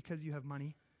for you because you have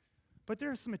money, but there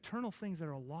are some eternal things that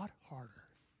are a lot harder.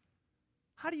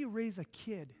 How do you raise a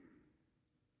kid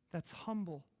that's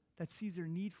humble, that sees their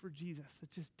need for Jesus, that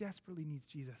just desperately needs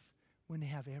Jesus, when they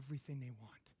have everything they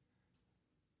want?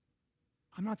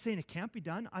 I'm not saying it can't be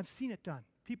done. I've seen it done.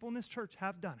 People in this church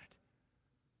have done it.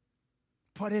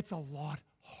 But it's a lot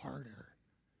harder.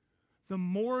 the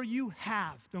more you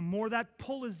have, the more that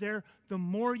pull is there, the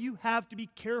more you have to be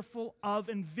careful of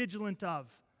and vigilant of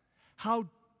how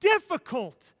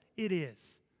difficult it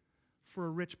is for a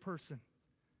rich person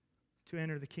to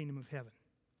enter the kingdom of heaven.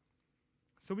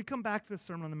 So we come back to the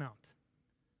Sermon on the Mount.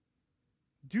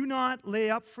 Do not lay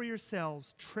up for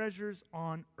yourselves treasures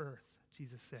on earth,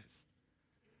 Jesus says.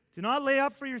 Do not lay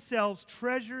up for yourselves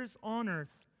treasures on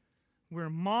earth where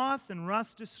moth and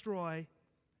rust destroy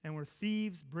and where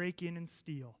thieves break in and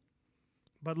steal.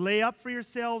 But lay up for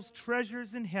yourselves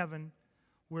treasures in heaven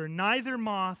where neither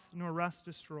moth nor rust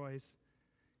destroys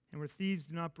and where thieves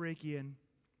do not break in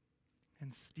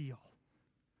and steal.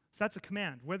 So that's a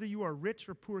command. Whether you are rich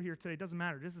or poor here today, it doesn't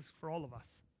matter. This is for all of us.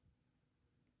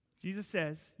 Jesus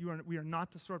says we are not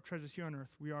to store up treasures here on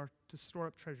earth. We are to store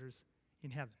up treasures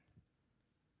in heaven.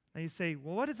 Now you say,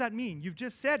 well, what does that mean? You've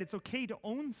just said it's okay to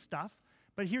own stuff,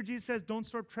 but here Jesus says don't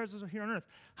store up treasures here on earth.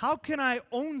 How can I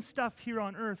own stuff here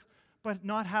on earth but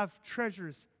not have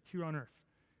treasures here on earth?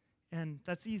 And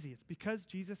that's easy. It's because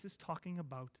Jesus is talking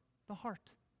about the heart.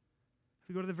 If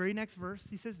we go to the very next verse,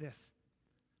 he says this,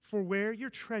 for where your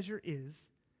treasure is,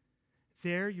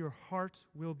 there your heart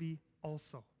will be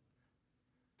also.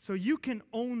 So you can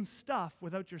own stuff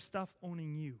without your stuff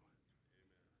owning you.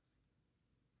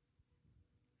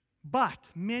 But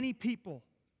many people,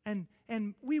 and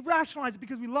we rationalize it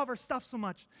because we love our stuff so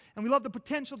much, and we love the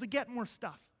potential to get more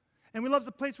stuff, and we love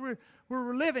the place where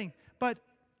we're living, but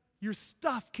your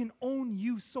stuff can own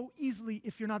you so easily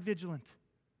if you're not vigilant.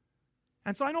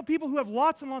 And so I know people who have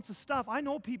lots and lots of stuff. I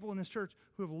know people in this church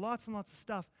who have lots and lots of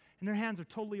stuff, and their hands are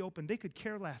totally open. They could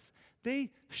care less.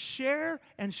 They share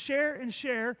and share and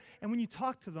share, and when you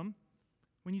talk to them,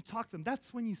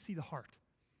 that's when you see the heart.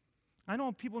 I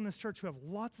know people in this church who have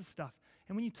lots of stuff,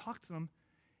 and when you talk to them,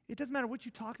 it doesn't matter what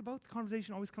you talk about, the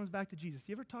conversation always comes back to Jesus.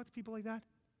 You ever talk to people like that?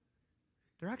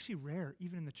 They're actually rare,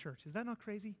 even in the church. Is that not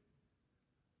crazy?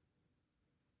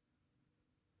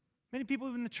 Many people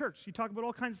live in the church. You talk about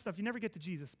all kinds of stuff. You never get to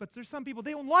Jesus. But there's some people,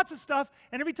 they own lots of stuff,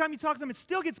 and every time you talk to them, it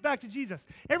still gets back to Jesus.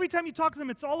 Every time you talk to them,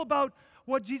 it's all about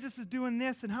what Jesus is doing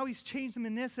this and how he's changed them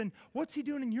in this and what's he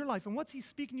doing in your life and what's he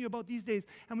speaking to you about these days.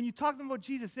 And when you talk to them about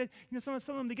Jesus, some of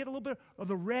them, they get a little bit of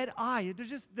the red eye. They're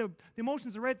just, the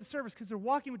emotions are right at the surface because they're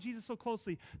walking with Jesus so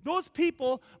closely. Those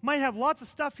people might have lots of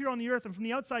stuff here on the earth, and from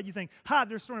the outside you think,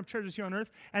 they're storing up treasures here on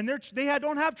earth. And they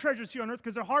don't have treasures here on earth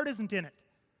because their heart isn't in it.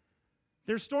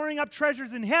 They're storing up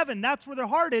treasures in heaven. That's where their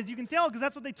heart is. You can tell because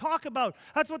that's what they talk about.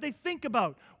 That's what they think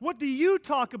about. What do you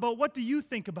talk about? What do you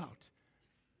think about?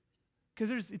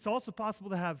 Because it's also possible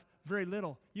to have very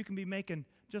little. You can be making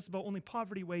just about only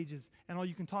poverty wages, and all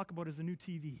you can talk about is a new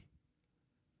TV.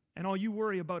 And all you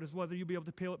worry about is whether you'll be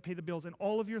able to pay the bills. And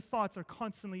all of your thoughts are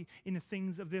constantly in the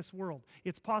things of this world.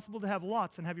 It's possible to have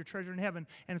lots and have your treasure in heaven,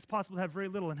 and it's possible to have very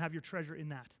little and have your treasure in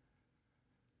that.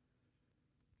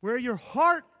 Where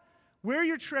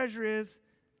your treasure is,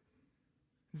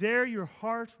 there your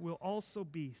heart will also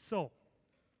be. So,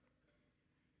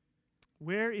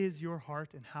 where is your heart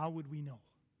and how would we know?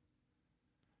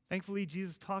 Thankfully,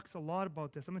 Jesus talks a lot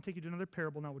about this. I'm going to take you to another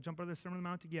parable now. We'll jump out of the Sermon on the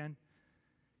Mount again.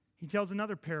 He tells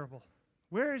another parable.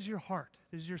 Where is your heart?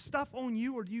 Does your stuff own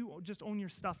you, or do you just own your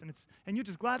stuff and you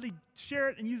just gladly share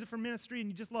it and use it for ministry and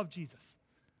you just love Jesus?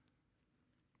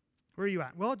 Where are you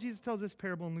at? Well, Jesus tells this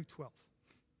parable in Luke 12.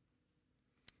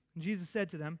 And Jesus said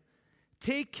to them,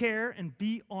 take care and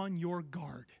be on your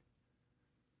guard.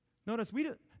 Notice, we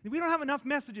don't have enough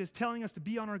messages telling us to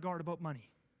be on our guard about money.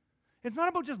 It's not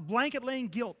about just blanket laying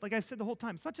guilt, like I've said the whole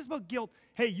time. It's not just about guilt.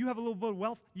 Hey, you have a little bit of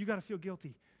wealth, you got to feel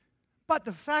guilty. But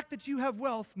the fact that you have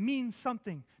wealth means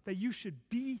something, that you should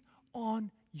be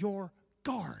on your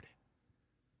guard.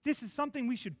 This is something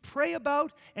we should pray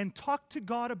about and talk to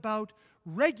God about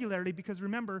regularly, because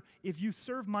remember, if you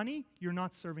serve money, you're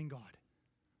not serving God.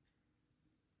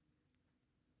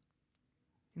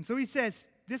 And so he says,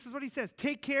 this is what he says,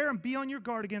 take care and be on your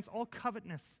guard against all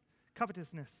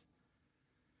covetousness.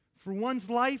 For one's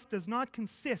life does not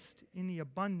consist in the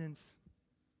abundance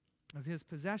of his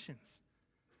possessions.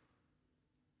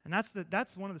 And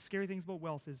that's one of the scary things about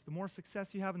wealth is the more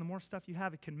success you have and the more stuff you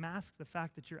have, it can mask the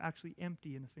fact that you're actually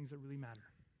empty in the things that really matter.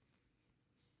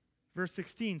 Verse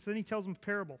 16, so then he tells them a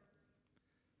parable.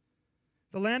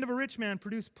 The land of a rich man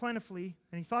produced plentifully,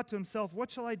 and he thought to himself, what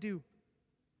shall I do?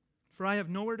 For I have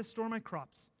nowhere to store my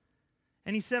crops.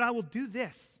 And he said, I will do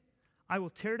this. I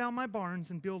will tear down my barns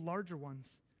and build larger ones.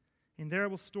 And there I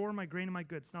will store my grain and my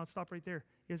goods. Now let's stop right there.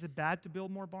 Is it bad to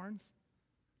build more barns?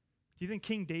 Do you think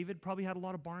King David probably had a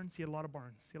lot of barns? He had a lot of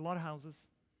barns. He had a lot of houses.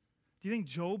 Do you think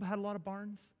Job had a lot of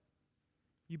barns?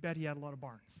 You bet he had a lot of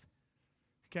barns.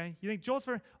 Okay? You think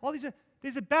Joseph, all these,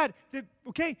 Is it bad?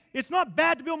 Okay, it's not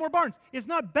bad to build more barns. It's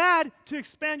not bad to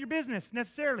expand your business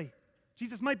necessarily.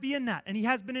 Jesus might be in that, and he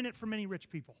has been in it for many rich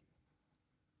people.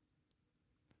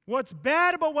 What's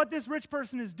bad about what this rich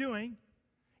person is doing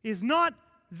is not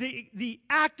the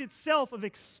act itself of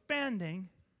expanding.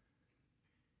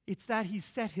 It's that he's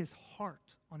set his heart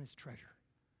on his treasure.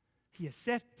 He has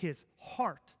set his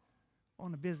heart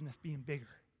on the business being bigger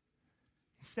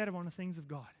instead of on the things of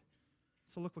God.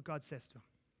 So look what God says to him.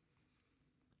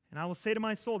 And I will say to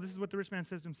my soul, this is what the rich man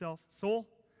says to himself, soul,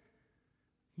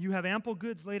 you have ample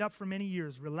goods laid up for many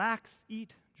years. Relax,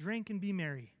 eat, drink, and be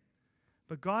merry.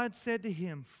 But God said to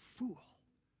him, fool,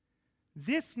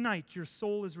 this night your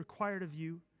soul is required of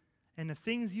you, and the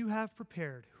things you have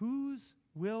prepared, whose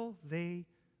will they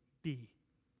be?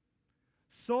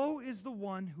 So is the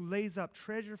one who lays up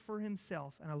treasure for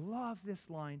himself, and I love this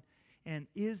line, and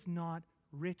is not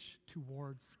rich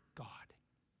towards God.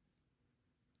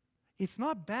 It's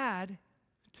not bad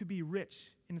to be rich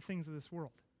in the things of this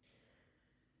world,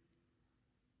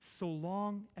 so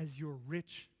long as you're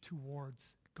rich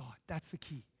towards God. That's the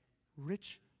key.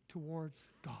 Rich towards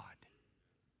God.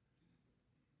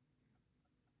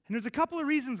 And there's a couple of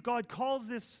reasons God calls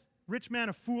this rich man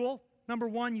a fool. Number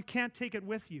one, you can't take it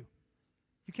with you.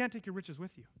 You can't take your riches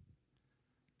with you.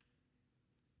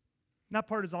 And that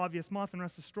part is obvious. Moth and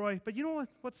rust destroy. But you know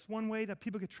what's one way that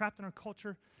people get trapped in our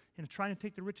culture and trying to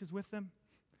take their riches with them?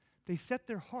 They set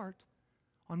their heart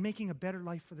on making a better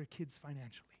life for their kids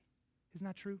financially. Isn't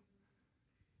that true?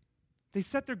 They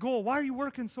set their goal. Why are you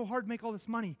working so hard to make all this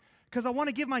money? Because I want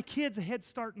to give my kids a head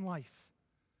start in life.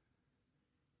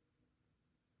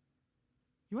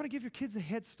 You want to give your kids a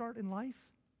head start in life?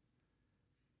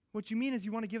 What you mean is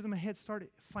you want to give them a head start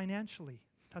financially.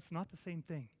 That's not the same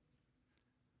thing.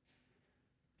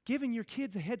 Giving your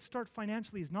kids a head start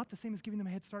financially is not the same as giving them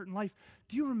a head start in life.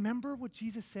 Do you remember what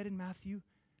Jesus said in Matthew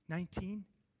 19?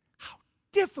 How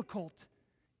difficult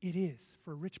it is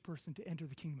for a rich person to enter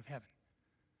the kingdom of heaven.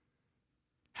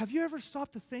 Have you ever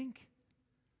stopped to think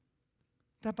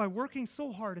that by working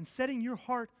so hard and setting your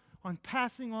heart on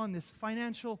passing on this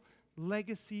financial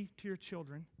legacy to your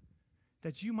children,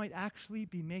 that you might actually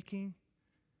be making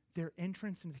their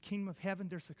entrance into the kingdom of heaven,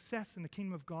 their success in the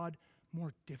kingdom of God,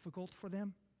 more difficult for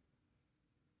them?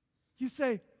 You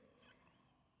say,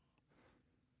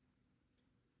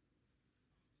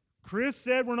 Chris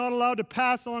said we're not allowed to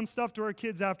pass on stuff to our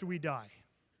kids after we die.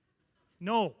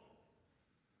 No.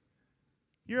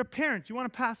 You're a parent. You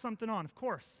want to pass something on, of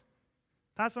course.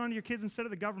 Pass it on to your kids instead of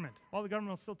the government. All the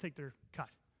government will still take their cut.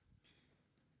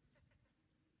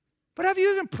 But have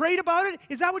you even prayed about it?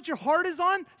 Is that what your heart is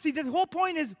on? See, the whole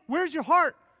point is, where's your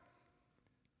heart?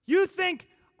 You think,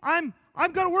 I'm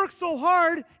going to work so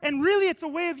hard, and really it's a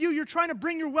way of you're trying to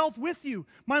bring your wealth with you.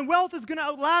 My wealth is going to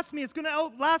outlast me. It's going to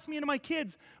outlast me into my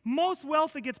kids. Most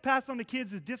wealth that gets passed on to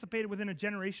kids is dissipated within a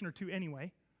generation or two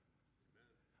anyway.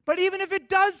 But even if it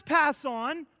does pass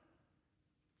on,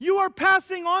 you are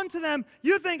passing on to them.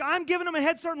 You think, I'm giving them a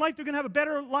head start in life, they're going to have a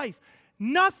better life.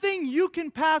 Nothing you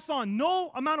can pass on,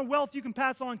 no amount of wealth you can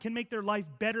pass on can make their life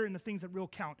better in the things that real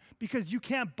count, because you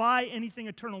can't buy anything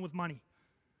eternal with money.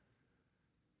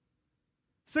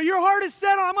 So your heart is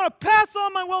set on, I'm going to pass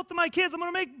on my wealth to my kids. I'm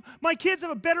going to make my kids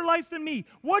have a better life than me.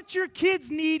 What your kids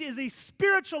need is a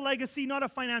spiritual legacy, not a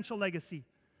financial legacy.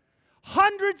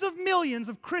 Hundreds of millions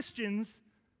of Christians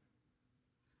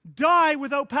die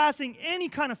without passing any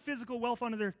kind of physical wealth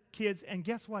onto their kids, and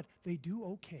guess what? They do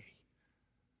okay.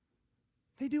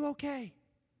 They do okay.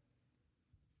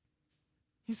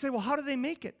 You say, well, how do they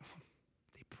make it?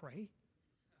 They pray.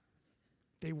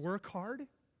 They work hard.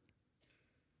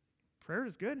 Prayer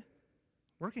is good.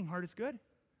 Working hard is good.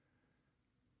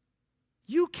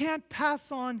 You can't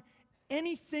pass on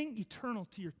anything eternal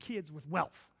to your kids with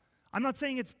wealth. I'm not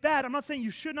saying it's bad. I'm not saying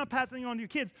you should not pass anything on to your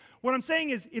kids. What I'm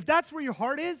saying is, if that's where your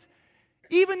heart is,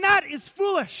 even that is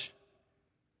foolish.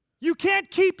 You can't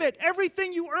keep it.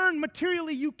 Everything you earn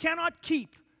materially, you cannot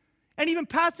keep. And even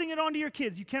passing it on to your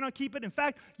kids, you cannot keep it. In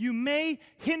fact, you may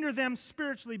hinder them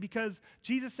spiritually, because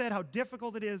Jesus said how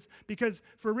difficult it is because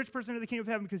for a rich person in the kingdom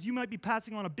of heaven, because you might be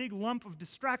passing on a big lump of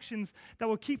distractions that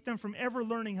will keep them from ever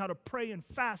learning how to pray and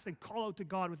fast and call out to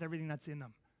God with everything that's in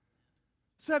them.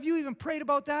 So have you even prayed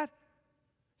about that?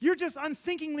 You're just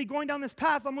unthinkingly going down this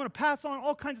path. I'm going to pass on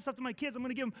all kinds of stuff to my kids. I'm going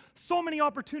to give them so many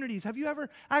opportunities. Have you ever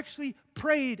actually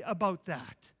prayed about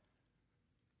that?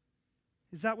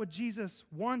 Is that what Jesus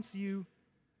wants you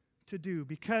to do?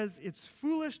 Because it's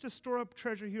foolish to store up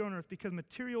treasure here on earth, because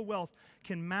material wealth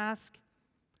can mask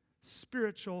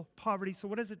spiritual poverty. So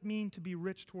what does it mean to be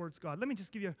rich towards God? Let me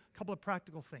just give you a couple of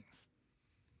practical things.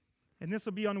 And this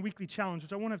will be on a weekly challenge,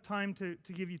 which I won't have time to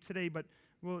give you today, but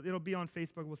it'll be on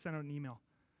Facebook. We'll send out an email.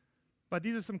 But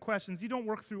these are some questions. You don't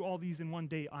work through all these in one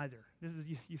day either. This is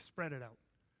you spread it out.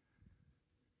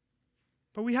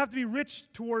 But we have to be rich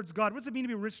towards God. What does it mean to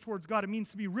be rich towards God? It means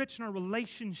to be rich in our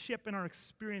relationship and our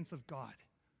experience of God.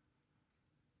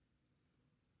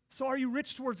 So are you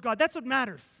rich towards God? That's what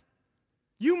matters.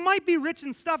 You might be rich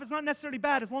in stuff. It's not necessarily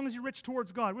bad as long as you're rich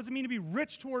towards God. What does it mean to be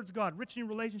rich towards God? Rich in your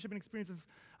relationship and experience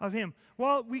of Him.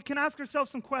 Well, we can ask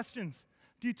ourselves some questions.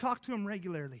 Do you talk to Him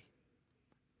regularly?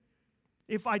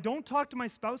 If I don't talk to my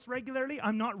spouse regularly,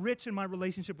 I'm not rich in my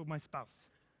relationship with my spouse.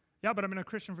 Yeah, but I've been a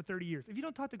Christian for 30 years. If you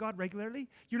don't talk to God regularly,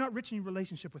 you're not rich in your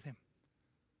relationship with Him.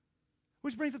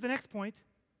 Which brings up the next point.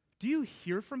 Do you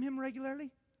hear from Him regularly?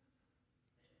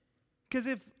 Because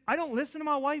if I don't listen to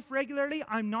my wife regularly,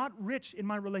 I'm not rich in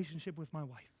my relationship with my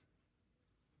wife.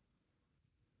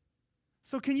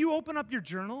 So can you open up your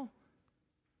journal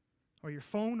or your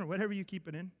phone or whatever you keep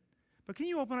it in? But can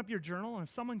you open up your journal, and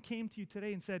if someone came to you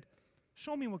today and said,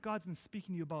 show me what God's been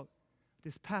speaking to you about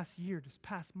this past year, this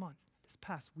past month, this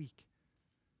past week.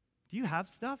 Do you have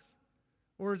stuff?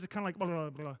 Or is it kind of like, blah, blah,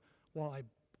 blah, well,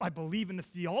 I believe in the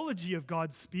theology of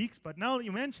God speaks, but now that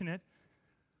you mention it,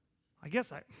 I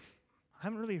guess I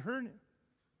haven't really heard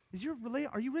it.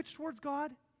 Are you rich towards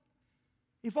God?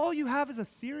 If all you have is a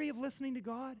theory of listening to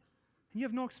God, and you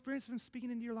have no experience of Him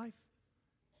speaking into your life?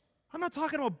 I'm not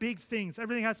talking about big things.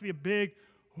 Everything has to be a big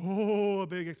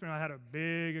experience. I had a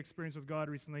big experience with God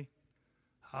recently.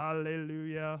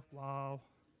 Hallelujah. Wow.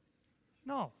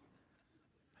 No.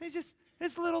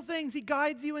 It's little things. He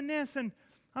guides you in this. And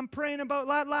I'm praying about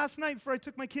last night before I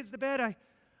took my kids to bed. I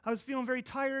was feeling very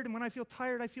tired. And when I feel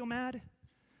tired, I feel mad.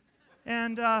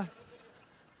 And I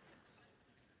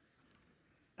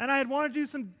had wanted to do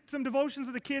some devotions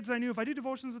with the kids. I knew if I do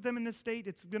devotions with them in this state,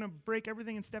 it's going to break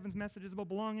everything in Stefan's messages about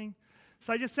belonging.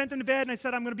 So I just sent them to bed, and I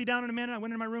said, I'm going to be down in a minute. I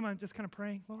went into my room. I'm just kind of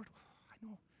praying, Lord, I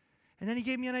know. And then He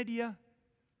gave me an idea.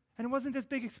 And it wasn't this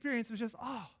big experience. It was just,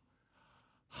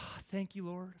 thank you,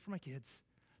 Lord, for my kids.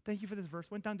 Thank you for this verse.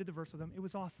 Went down, did the verse with them. It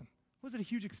was awesome. Was it a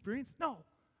huge experience? No.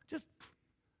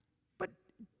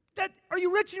 Are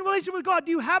you rich in your relationship with God?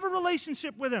 Do you have a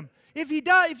relationship with Him? If you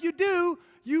do,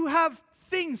 you have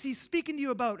things He's speaking to you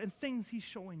about and things He's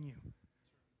showing you.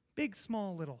 Big,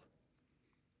 small, little.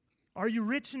 Are you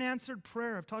rich in answered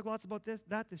prayer? I've talked lots about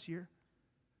this year.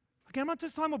 Okay, I'm not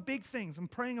just talking about big things. I'm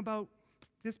praying about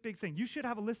this big thing. You should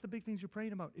have a list of big things you're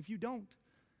praying about. If you don't,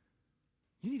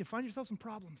 you need to find yourself some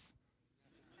problems.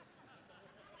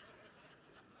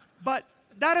 But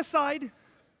that aside,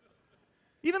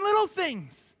 even little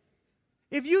things.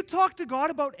 If you talk to God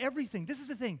about everything, this is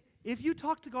the thing. If you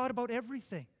talk to God about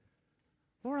everything,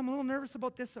 Lord, I'm a little nervous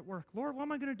about this at work. Lord, what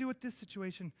am I going to do with this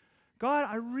situation? God,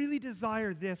 I really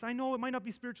desire this. I know it might not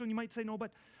be spiritual and you might say no,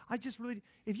 but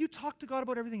if you talk to God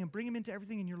about everything and bring Him into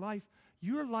everything in your life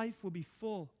will be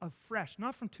full of fresh,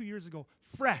 not from 2 years ago,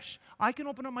 fresh. I can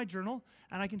open up my journal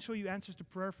and I can show you answers to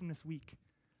prayer from this week.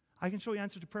 I can show you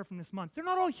answers to prayer from this month. They're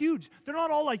not all huge. They're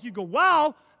not all like you go,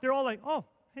 wow. They're all like, oh,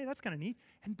 hey, that's kind of neat.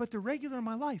 But they're regular in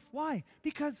my life. Why?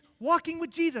 Because walking with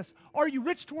Jesus. Are you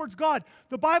rich towards God?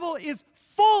 The Bible is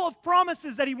full of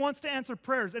promises that He wants to answer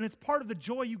prayers, and it's part of the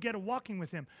joy you get of walking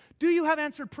with Him. Do you have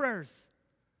answered prayers?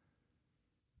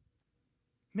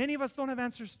 Many of us don't have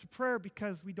answers to prayer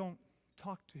because we don't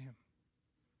talk to Him.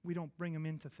 We don't bring Him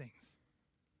into things.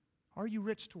 Are you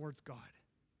rich towards God?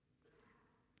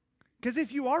 Because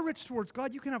if you are rich towards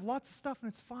God, you can have lots of stuff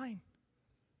and it's fine.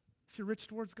 If you're rich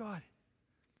towards God.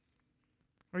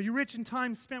 Are you rich in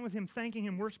time spent with Him, thanking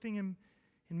Him, worshiping Him,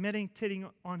 and meditating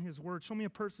on His Word? Show me a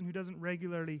person who doesn't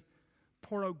regularly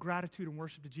pour out gratitude and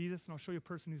worship to Jesus, and I'll show you a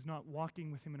person who's not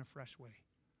walking with Him in a fresh way.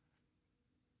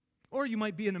 Or you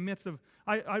might be in the midst of,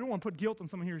 I don't want to put guilt on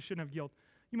someone here who shouldn't have guilt.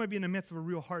 You might be in the midst of a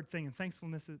real hard thing, and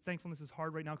thankfulness is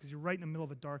hard right now because you're right in the middle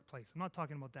of a dark place. I'm not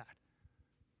talking about that.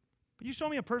 But you show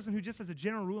me a person who just as a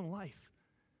general rule in life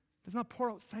does not pour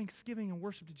out thanksgiving and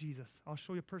worship to Jesus. I'll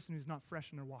show you a person who's not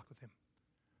fresh in their walk with Him.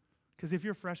 Because if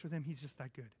you're fresh with Him, He's just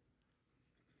that good.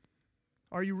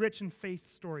 Are you rich in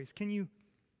faith stories? Can you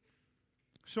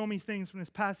show me things from this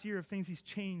past year of things He's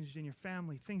changed in your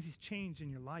family, things He's changed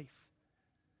in your life?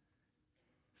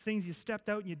 Things you stepped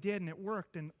out and you did and it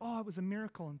worked and it was a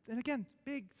miracle. And again,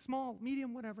 big, small,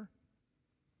 medium, whatever.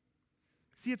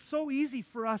 See, it's so easy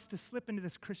for us to slip into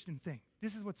this Christian thing.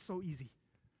 This is what's so easy.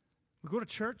 We go to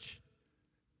church,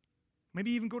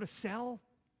 maybe even go to cell.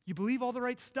 You believe all the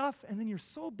right stuff, and then you're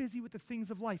so busy with the things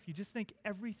of life, you just think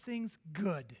everything's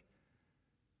good.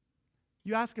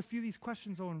 You ask a few of these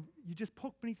questions, and you just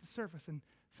poke beneath the surface, and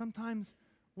sometimes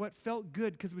what felt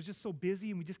good because it was just so busy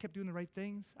and we just kept doing the right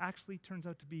things actually turns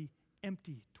out to be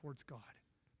empty towards God?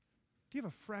 Do you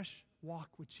have a fresh walk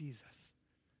with Jesus?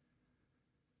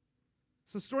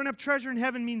 So storing up treasure in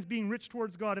heaven means being rich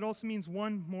towards God. It also means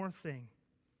one more thing.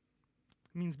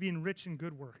 It means being rich in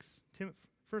good works.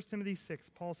 1 Timothy 6,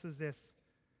 Paul says this.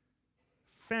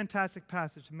 Fantastic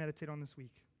passage to meditate on this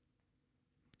week.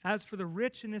 As for the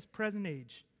rich in this present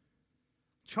age,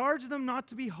 charge them not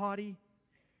to be haughty,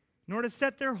 nor to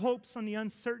set their hopes on the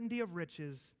uncertainty of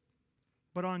riches,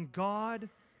 but on God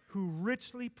who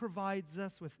richly provides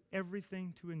us with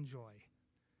everything to enjoy.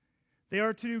 They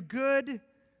are to do good,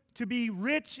 to be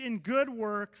rich in good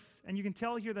works, and you can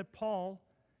tell here that Paul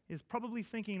is probably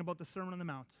thinking about the Sermon on the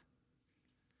Mount.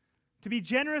 To be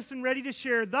generous and ready to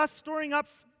share, thus storing up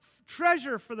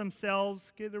treasure for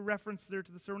themselves, give the reference there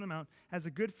to the Sermon on the Mount, as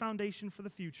a good foundation for the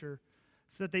future,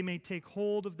 so that they may take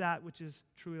hold of that which is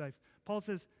truly life. Paul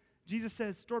says, Jesus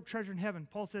says, store up treasure in heaven.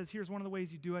 Paul says, here's one of the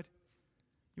ways you do it.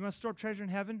 You want to store up treasure in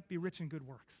heaven? Be rich in good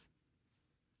works.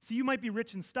 See, you might be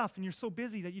rich in stuff, and you're so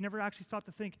busy that you never actually stop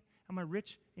to think, am I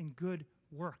rich in good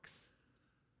works?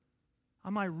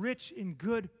 Am I rich in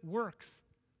good works?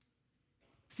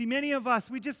 See, many of us,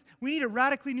 we need a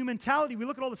radically new mentality. We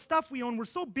look at all the stuff we own. We're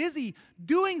so busy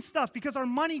doing stuff because our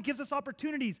money gives us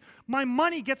opportunities. My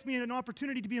money gets me an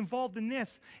opportunity to be involved in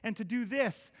this and to do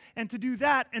this and to do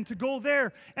that and to go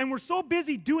there. And we're so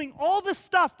busy doing all the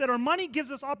stuff that our money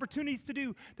gives us opportunities to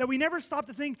do that we never stop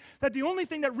to think that the only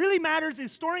thing that really matters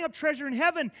is storing up treasure in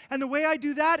heaven. And the way I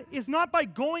do that is not by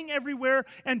going everywhere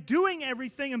and doing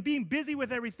everything and being busy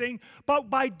with everything, but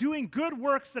by doing good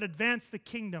works that advance the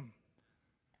kingdom.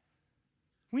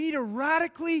 We need a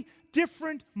radically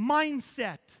different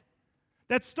mindset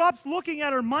that stops looking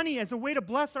at our money as a way to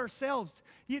bless ourselves.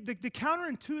 The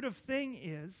counterintuitive thing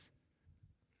is,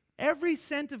 every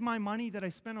cent of my money that I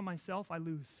spend on myself, I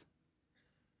lose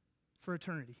for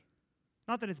eternity.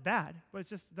 Not that it's bad, but it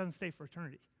just doesn't stay for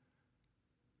eternity.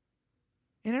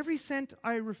 And every cent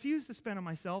I refuse to spend on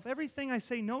myself, everything I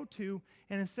say no to,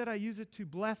 and instead I use it to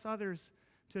bless others,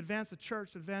 to advance the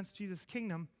church, to advance Jesus'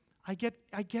 kingdom, I get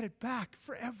it back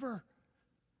forever.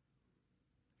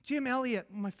 Jim Elliot,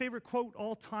 my favorite quote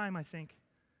all time, I think.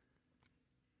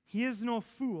 He is no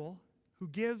fool who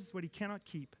gives what he cannot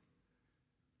keep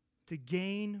to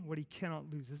gain what he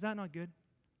cannot lose. Is that not good?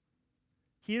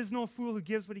 He is no fool who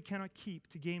gives what he cannot keep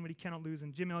to gain what he cannot lose.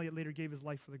 And Jim Elliot later gave his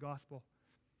life for the gospel.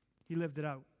 He lived it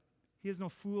out. He is no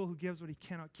fool who gives what he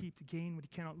cannot keep to gain what he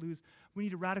cannot lose. We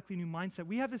need a radically new mindset.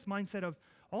 We have this mindset of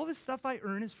all this stuff I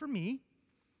earn is for me.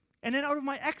 And then out of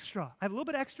my extra, I have a little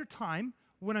bit of extra time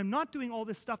when I'm not doing all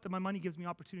this stuff that my money gives me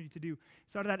opportunity to do.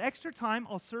 So out of that extra time,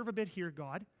 I'll serve a bit here,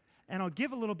 God, and I'll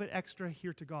give a little bit extra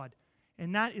here to God.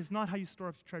 And that is not how you store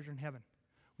up treasure in heaven.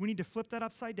 We need to flip that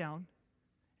upside down,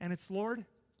 and it's, Lord,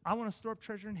 I want to store up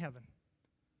treasure in heaven.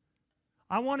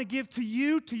 I want to give to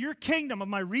you, to your kingdom, of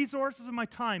my resources and my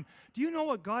time. Do you know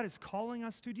what God is calling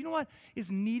us to? Do you know what is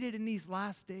needed in these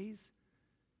last days?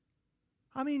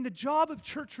 I mean, the job of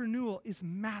church renewal is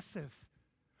massive.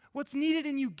 What's needed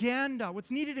in Uganda, what's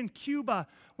needed in Cuba,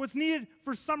 what's needed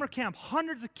for summer camp,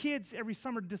 hundreds of kids every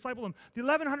summer to disciple them. The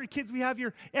 1,100 kids we have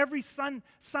here every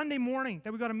Sunday morning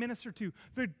that we've got to minister to.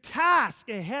 The task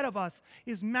ahead of us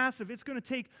is massive. It's going to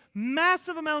take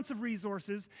massive amounts of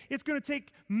resources. It's going to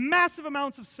take massive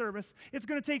amounts of service. It's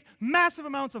going to take massive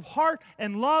amounts of heart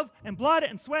and love and blood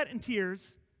and sweat and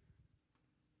tears.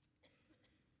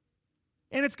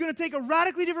 And it's going to take a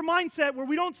radically different mindset where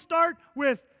we don't start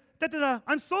with,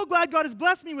 I'm so glad God has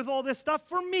blessed me with all this stuff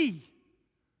for me.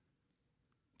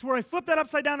 To where I flip that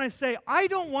upside down and I say, I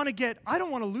don't want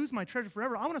to lose my treasure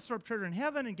forever. I want to store up treasure in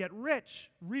heaven and get rich,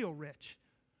 real rich.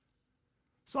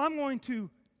 So I'm going to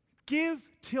give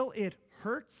till it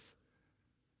hurts.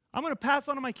 I'm going to pass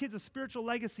on to my kids a spiritual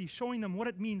legacy, showing them what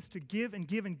it means to give and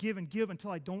give and give and give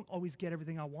until I don't always get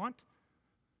everything I want.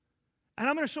 And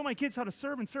I'm going to show my kids how to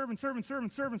serve and serve and serve and serve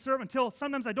and serve and serve until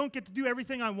sometimes I don't get to do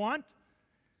everything I want.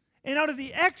 And out of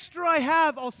the extra I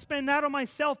have, I'll spend that on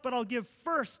myself, but I'll give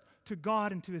first to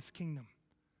God and to His kingdom.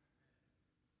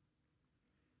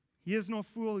 He is no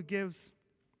fool who gives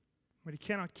what he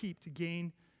cannot keep to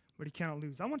gain what he cannot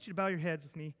lose. I want you to bow your heads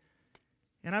with me.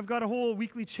 And I've got a whole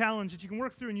weekly challenge that you can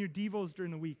work through in your devos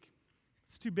during the week.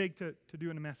 It's too big to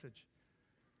do in a message.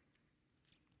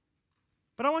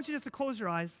 But I want you just to close your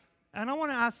eyes. And I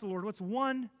want to ask the Lord, what's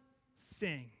one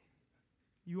thing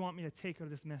you want me to take out of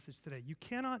this message today? You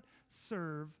cannot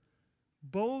serve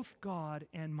both God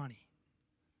and money.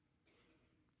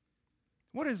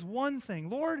 What is one thing?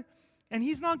 Lord, and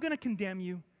He's not going to condemn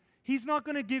you. He's not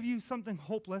going to give you something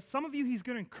hopeless. Some of you, he's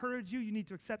going to encourage you. You need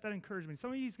to accept that encouragement. Some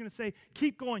of you, he's going to say,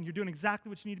 keep going. You're doing exactly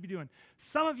what you need to be doing.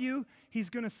 Some of you, he's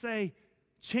going to say,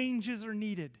 changes are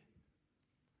needed.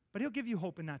 But he'll give you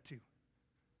hope in that too.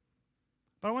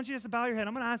 But I want you just to bow your head.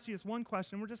 I'm going to ask you just one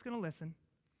question. We're just going to listen.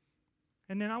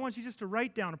 And then I want you just to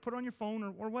write down or put it on your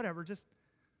phone or whatever. Just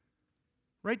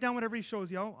write down whatever he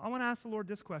shows you. I want to ask the Lord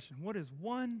this question. What is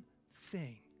one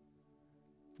thing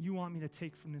you want me to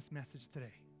take from this message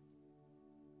today?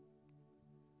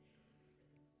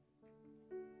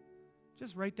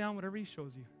 Just write down whatever he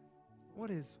shows you. What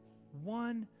is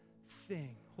one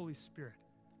thing, Holy Spirit,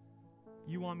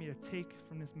 you want me to take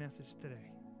from this message today?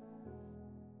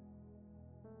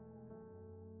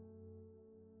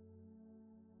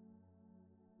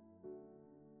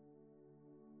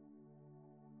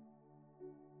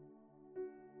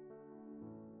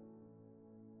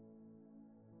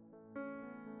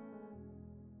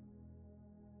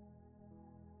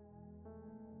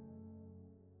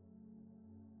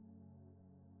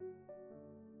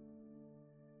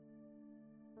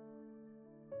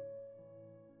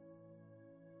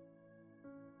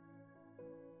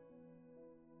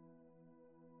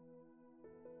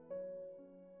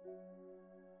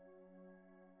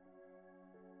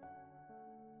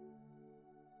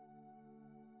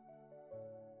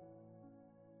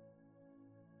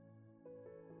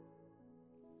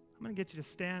 I'm going to get you to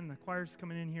stand. The choir's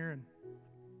coming in here, and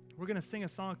we're going to sing a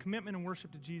song of commitment and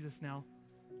worship to Jesus now.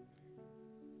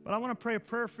 But I want to pray a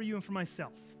prayer for you and for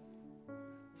myself.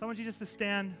 So I want you just to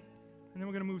stand, and then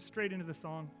we're going to move straight into the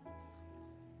song.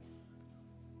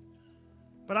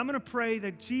 But I'm going to pray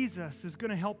that Jesus is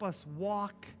going to help us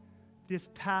walk this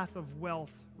path of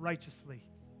wealth righteously.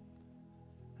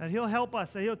 That he'll help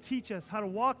us, that he'll teach us how to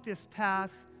walk this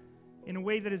path in a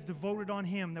way that is devoted on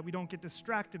him, that we don't get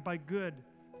distracted by good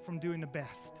from doing the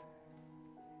best.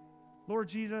 Lord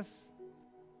Jesus,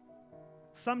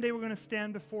 someday we're going to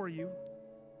stand before you,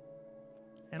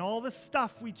 and all the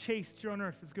stuff we chased here on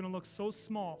earth is going to look so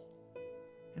small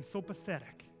and so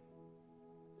pathetic.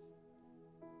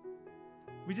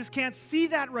 We just can't see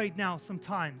that right now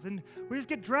sometimes, and we just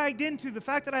get dragged into the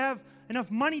fact that I have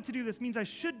enough money to do this means I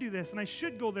should do this, and I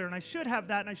should go there, and I should have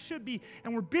that, and I should be,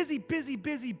 and we're busy.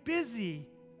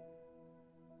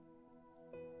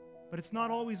 But it's not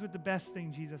always with the best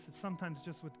thing, Jesus. It's sometimes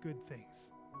just with good things.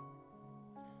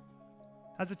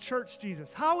 As a church,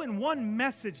 Jesus, how in one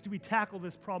message do we tackle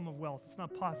this problem of wealth? It's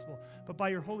not possible. But by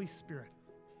your Holy Spirit,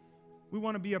 we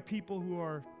want to be a people who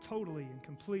are totally and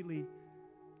completely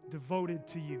devoted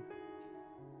to you.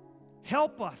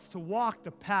 Help us to walk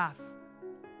the path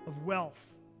of wealth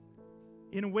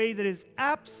in a way that is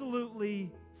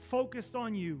absolutely focused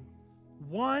on you.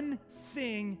 One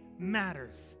thing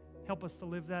matters. Help us to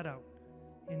live that out.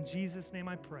 In Jesus' name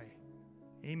I pray.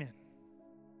 Amen.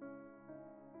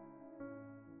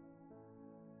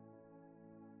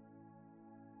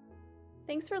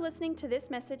 Thanks for listening to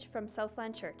this message from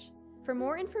Southland Church. For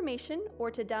more information or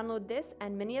to download this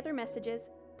and many other messages,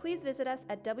 please visit us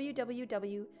at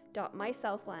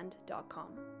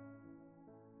www.mysouthland.com.